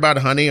you hear about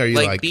honey, are you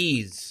like, like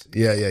bees.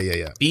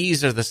 Yeah.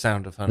 Bees are the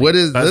sound of honey. What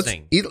is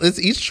buzzing? let's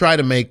each try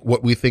to make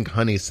what we think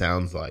honey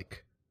sounds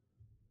like.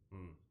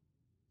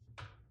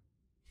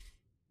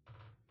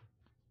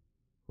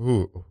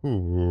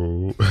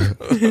 Ooh.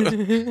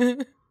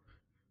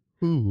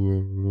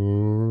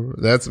 Ooh.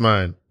 That's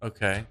mine.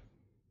 Okay.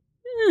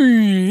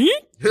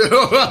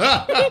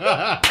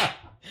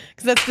 Because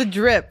Because that's the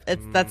drip.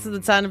 That's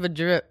the sound of a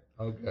drip.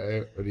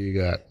 Okay, what do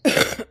you got?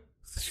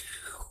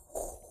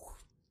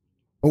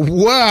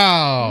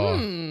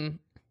 Wow.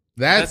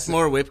 That's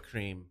more whipped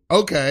cream.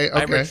 Okay.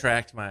 I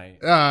retract my.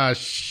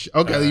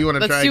 Okay, you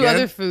want to try Let's do again?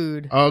 other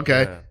food.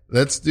 Okay,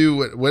 let's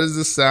do what is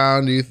the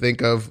sound do you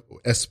think of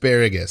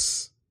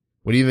asparagus?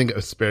 What do you think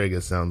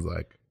asparagus sounds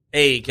like?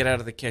 Hey, get out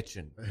of the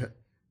kitchen.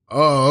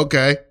 Oh,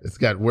 okay. It's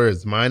got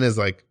words. Mine is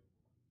like,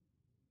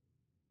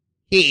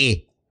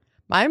 hee.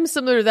 Mine's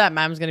similar to that.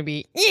 Mine's gonna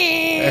be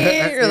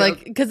or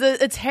like because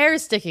its hair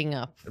is sticking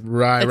up.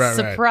 Right, It's right.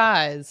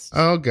 surprised.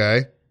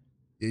 Okay.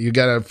 You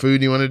got a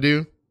food you want to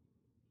do?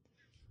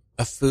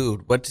 A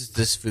food. What does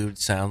this food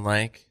sound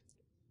like?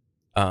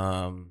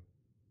 I'll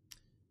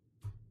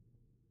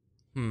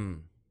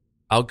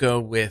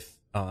go with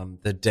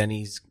the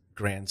Denny's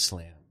Grand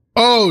Slam.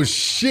 Oh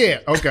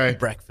shit. Okay.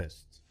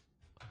 Breakfast.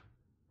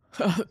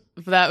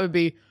 That would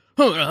be.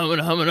 Yeah,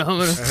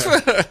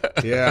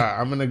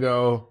 I'm gonna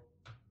go.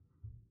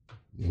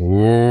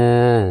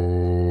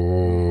 Whoa.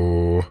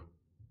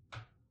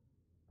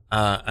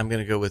 I'm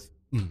gonna go with.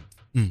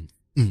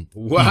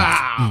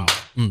 Wow.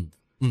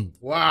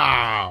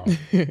 Wow.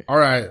 All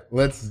right,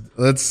 let's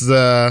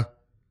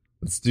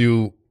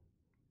do.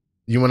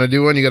 You want to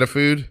do one? You got a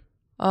food?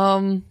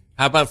 How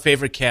about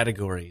favorite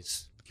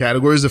categories?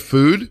 Categories of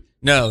food?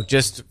 No,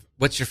 just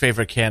what's your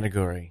favorite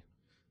category?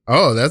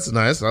 Oh, that's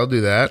nice. I'll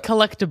do that.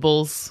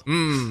 Collectibles.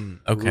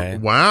 Okay.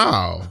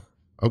 Wow.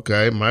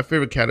 Okay, my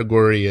favorite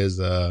category is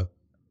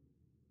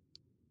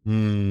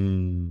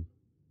Damn,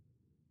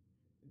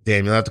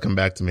 you'll have to come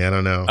back to me. I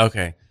don't know.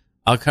 Okay.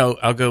 I'll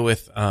go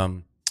with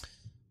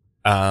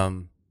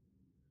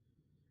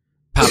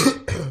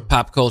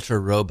pop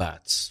culture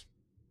robots.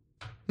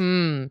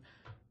 Oh.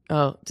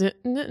 That's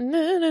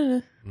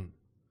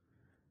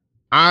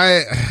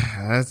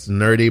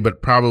nerdy,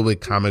 but probably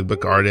comic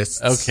book artists.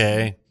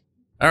 Okay.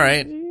 All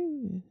right.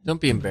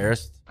 Don't be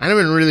embarrassed. I don't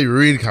even really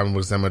read comic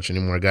books that much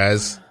anymore,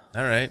 guys.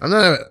 All right. I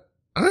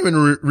don't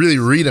even really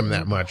read them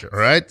that much. All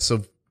right,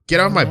 so get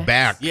off my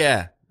back.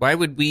 Yeah. Why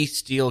would we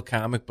steal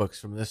comic books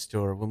from this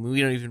store when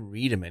we don't even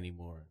read them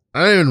anymore?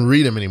 I don't even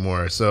read them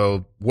anymore.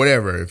 So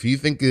whatever. If you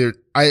think the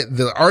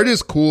art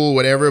is cool,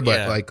 whatever. But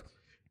Yeah. like,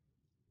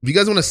 if you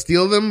guys want to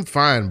steal them,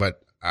 fine. But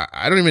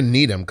I don't even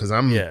need them because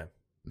I'm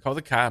Call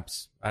the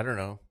cops. I don't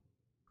know.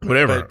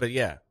 whatever. But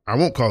yeah. I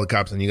won't call the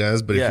cops on you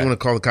guys. But if you want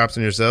to call the cops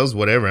on yourselves,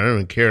 whatever. I don't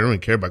even care. I don't even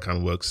care about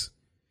comic books.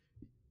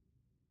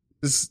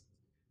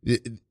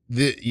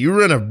 You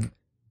run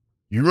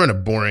a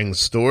boring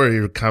store.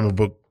 You're a comic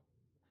book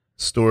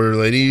store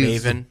lady.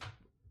 Maven.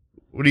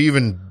 What are you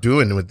even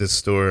doing with this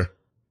store?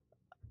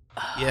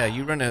 Yeah,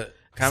 you run a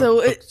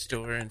comic book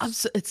store. And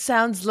It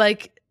sounds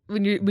like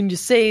when you're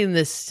saying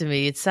this to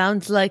me, it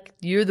sounds like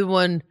you're the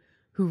one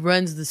who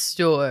runs the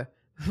store,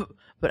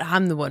 but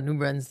I'm the one who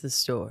runs the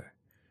store.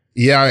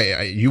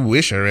 Yeah, you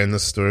wish I ran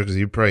this store because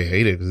you probably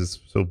hate it because it's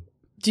so.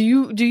 Do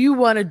you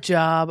want a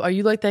job? Are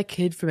you like that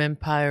kid from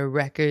Empire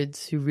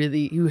Records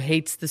who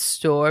hates the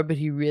store, but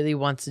he really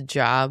wants a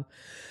job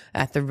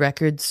at the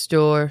record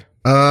store?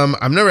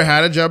 I've never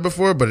had a job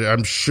before, but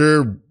I'm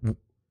sure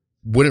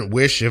wouldn't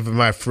wish if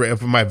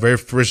my very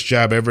first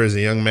job ever as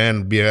a young man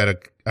would be at a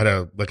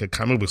like a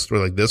comic book store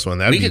like this one.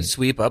 we could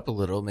sweep up a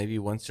little, maybe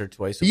once or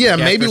twice. Yeah,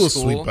 maybe we'll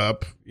school. sweep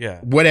up. Yeah,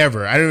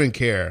 whatever. I don't even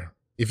care.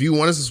 If you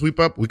want us to sweep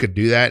up, we could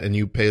do that, and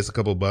you pay us a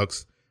couple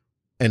bucks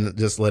and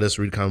just let us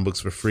read comic books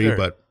for free. Sure.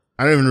 But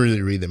I don't even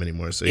really read them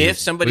anymore. So if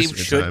somebody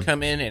should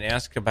come in and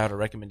ask about a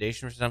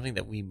recommendation for something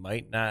that we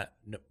might know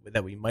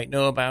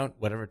about,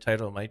 whatever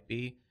title it might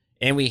be,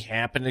 and we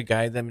happen to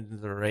guide them into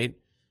the right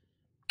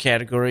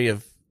category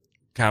of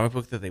comic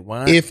book that they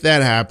want, if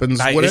that happens,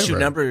 by whatever. issue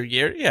number,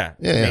 year, yeah.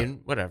 I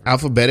mean, whatever.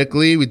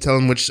 Alphabetically, we tell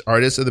them which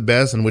artists are the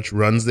best and which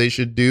runs they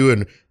should do,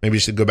 and maybe you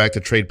should go back to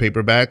trade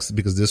paperbacks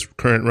because this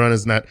current run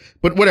is not.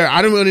 But whatever,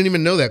 I don't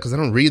even know that because I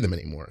don't read them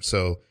anymore.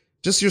 So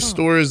just your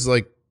store is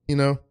like,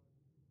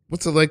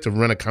 what's it like to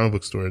run a comic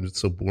book store and it's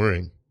so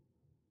boring?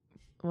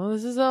 Well,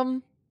 this is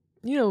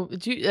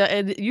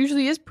it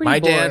usually is pretty. My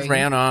boring. dad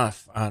ran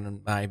off on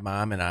my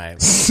mom and I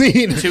 2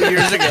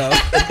 years ago.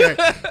 Okay.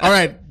 All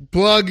right.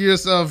 Plug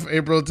yourself,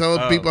 April.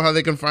 Tell people how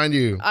they can find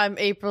you. I'm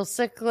April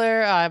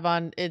Sickler. I'm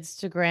on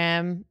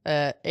Instagram,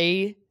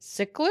 a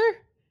Sickler,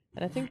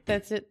 and I think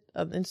that's it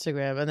on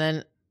Instagram. And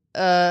then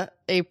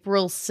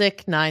April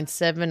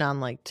Sick97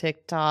 on like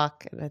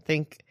TikTok, and I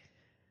think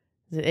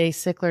a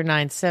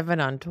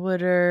Sickler97 on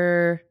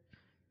Twitter.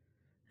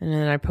 And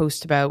then I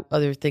post about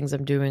other things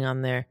I'm doing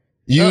on there.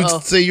 You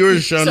say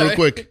yours, Sean, real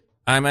quick.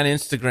 I'm on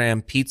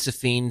Instagram, Pizza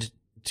Fiend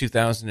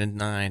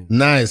 2009.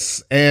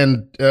 Nice.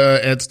 And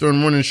at Storm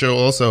Morning Show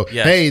also.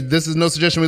 Yes. Hey, this is No Suggestion.